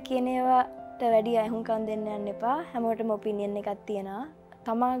අනිත් අය කියන ඒවාට වැඩි අහුම්කම් දෙන්න යන්න එපා. හැමෝටම ඔපිනියන් එකක් තියෙනවා.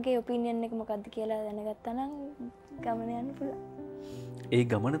 තමාගේ ඔපිනියන් එක මොකක්ද කියලා දැනගත්තා නම් ගමන යන්න පුළුවන්. ඒ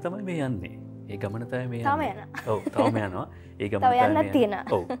ගමන තමයි මේ යන්නේ. ඒ ගමන තමයි මේ තම යන. ඔව් තවම යනවා. ඒ ගමන තව යන්නත් තියෙනවා.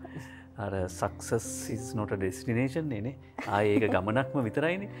 ඔව්. අර success is not a destination නේ. ඒක ගමනක්ම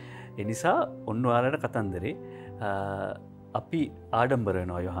විතරයිනේ. ඒ නිසා ඔන්න ඔයාලට කතන්දරේ අපි ආඩම්බර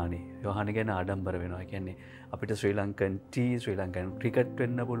වෙනවා යොහානි. යොහානි ගැන ආඩම්බර වෙනවා. කියන්නේ අපිට ශ්‍රී ලංකන් ටී, ශ්‍රී ලංකන් ක්‍රිකට්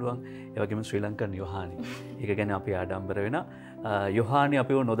වෙන්න පුළුවන්. ඒ වගේම ශ්‍රී ලංකන් යොහානි. ඒක ගැන අපි ආඩම්බර වෙනවා. යොහානි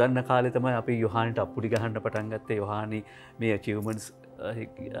අපිව නොදන්න කාලේ තමයි අපි යොහානිට අප්පුඩි ගහන්න පටන් ගත්තේ. යොහානි මේ achievements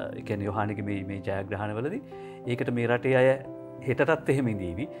කියන්නේ යොහානිගේ මේ ජයග්‍රහණවලදී ඒකට මේ රටේ අය හෙටටත් එහෙම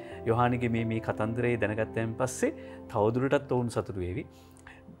ඉඳීවි. යොහානිගේ මේ කතන්දරේ දැනගත්තයන් පස්සේ තවදුරටත් ඔවුන් සතුටු වෙවි.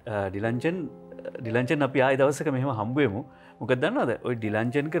 ඩිලංජන් අපි ආය දවසක මෙහෙම හම්බ වෙමු. මොකද දන්නවද? ওই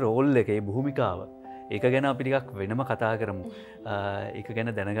ඩිලංජන්ගේ රෝල් එකේ භූමිකාව ඒක ගැන අපි ටිකක් වෙනම කතා කරමු. ඒක ගැන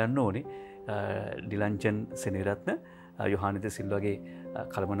දැනගන්න ඕනේ. ඩිලංජන් සෙනෙවිරත්න යොහානිද සිල්වාගේ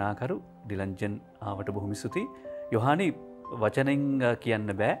කළමනාකරු ඩිලංජන් ආවට බොහොම ස්තුතියි. යොහානි වචනෙන් කියන්න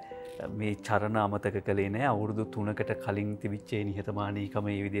බෑ මේ චරණ අමතක කළේ නෑ. අවුරුදු 3කට කලින් තිබිච්ච නිහතමානීකම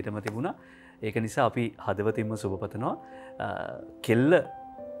ඒ විදිහටම තිබුණා. ඒක නිසා අපි හදවතින්ම සුබ පතනවා. කෙල්ල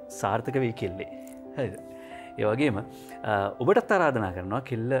සාර්ථක වෙයි කෙල්ලේ. හරිද? ඒ වගේම ඔබටත් ආරාධනා කරනවා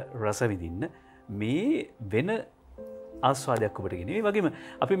කෙල්ල රස විඳින්න මේ වෙන ආස්වාදයක් ඔබට ගෙන. ඒ වගේම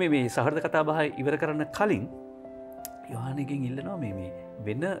අපි මේ සහෘද කතා බහ ඉවර කරන්න කලින් යොහානිගෙන් ඉල්ලනවා මේ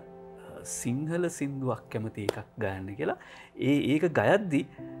වෙන සිංහල සින්දුවක් කැමති එකක් ගයන්න කියලා. ඒක ගයද්දි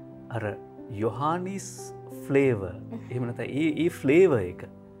අර යොහානිස් ෆ්ලේවර් එහෙම නැත්නම් ඒ ෆ්ලේවර් එක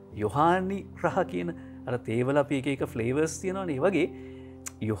යොහානි රහ කියන අර තේවල අපි එක ෆ්ලේවර්ස් තියෙනවානේ. ඒ වගේ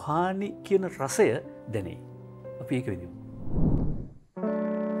යොහානි කියන රසය දැනේ. අපි ඒක විදිමු.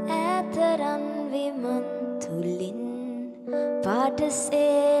 ඈතරන් විමන් තුලින්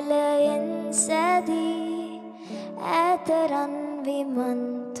පාටසේලයෙන් සැදී ඈතරන් විමන්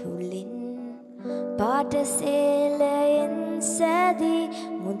තුලින් පාටසේලයෙන් සැදී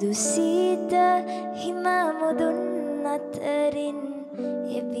මුදු සීත හිම මුදුන් අතරින්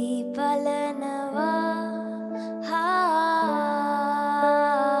එබී බලනවා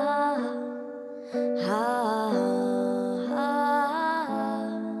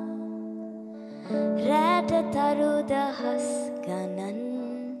රැට තරු දහස් ගණන්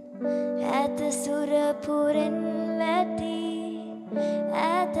ඇත සුරපුරෙන් වැටි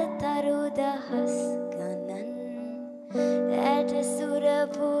ඇත තරු දහස් ගණන් ඇට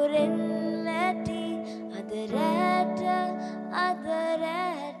සුරපුරෙන්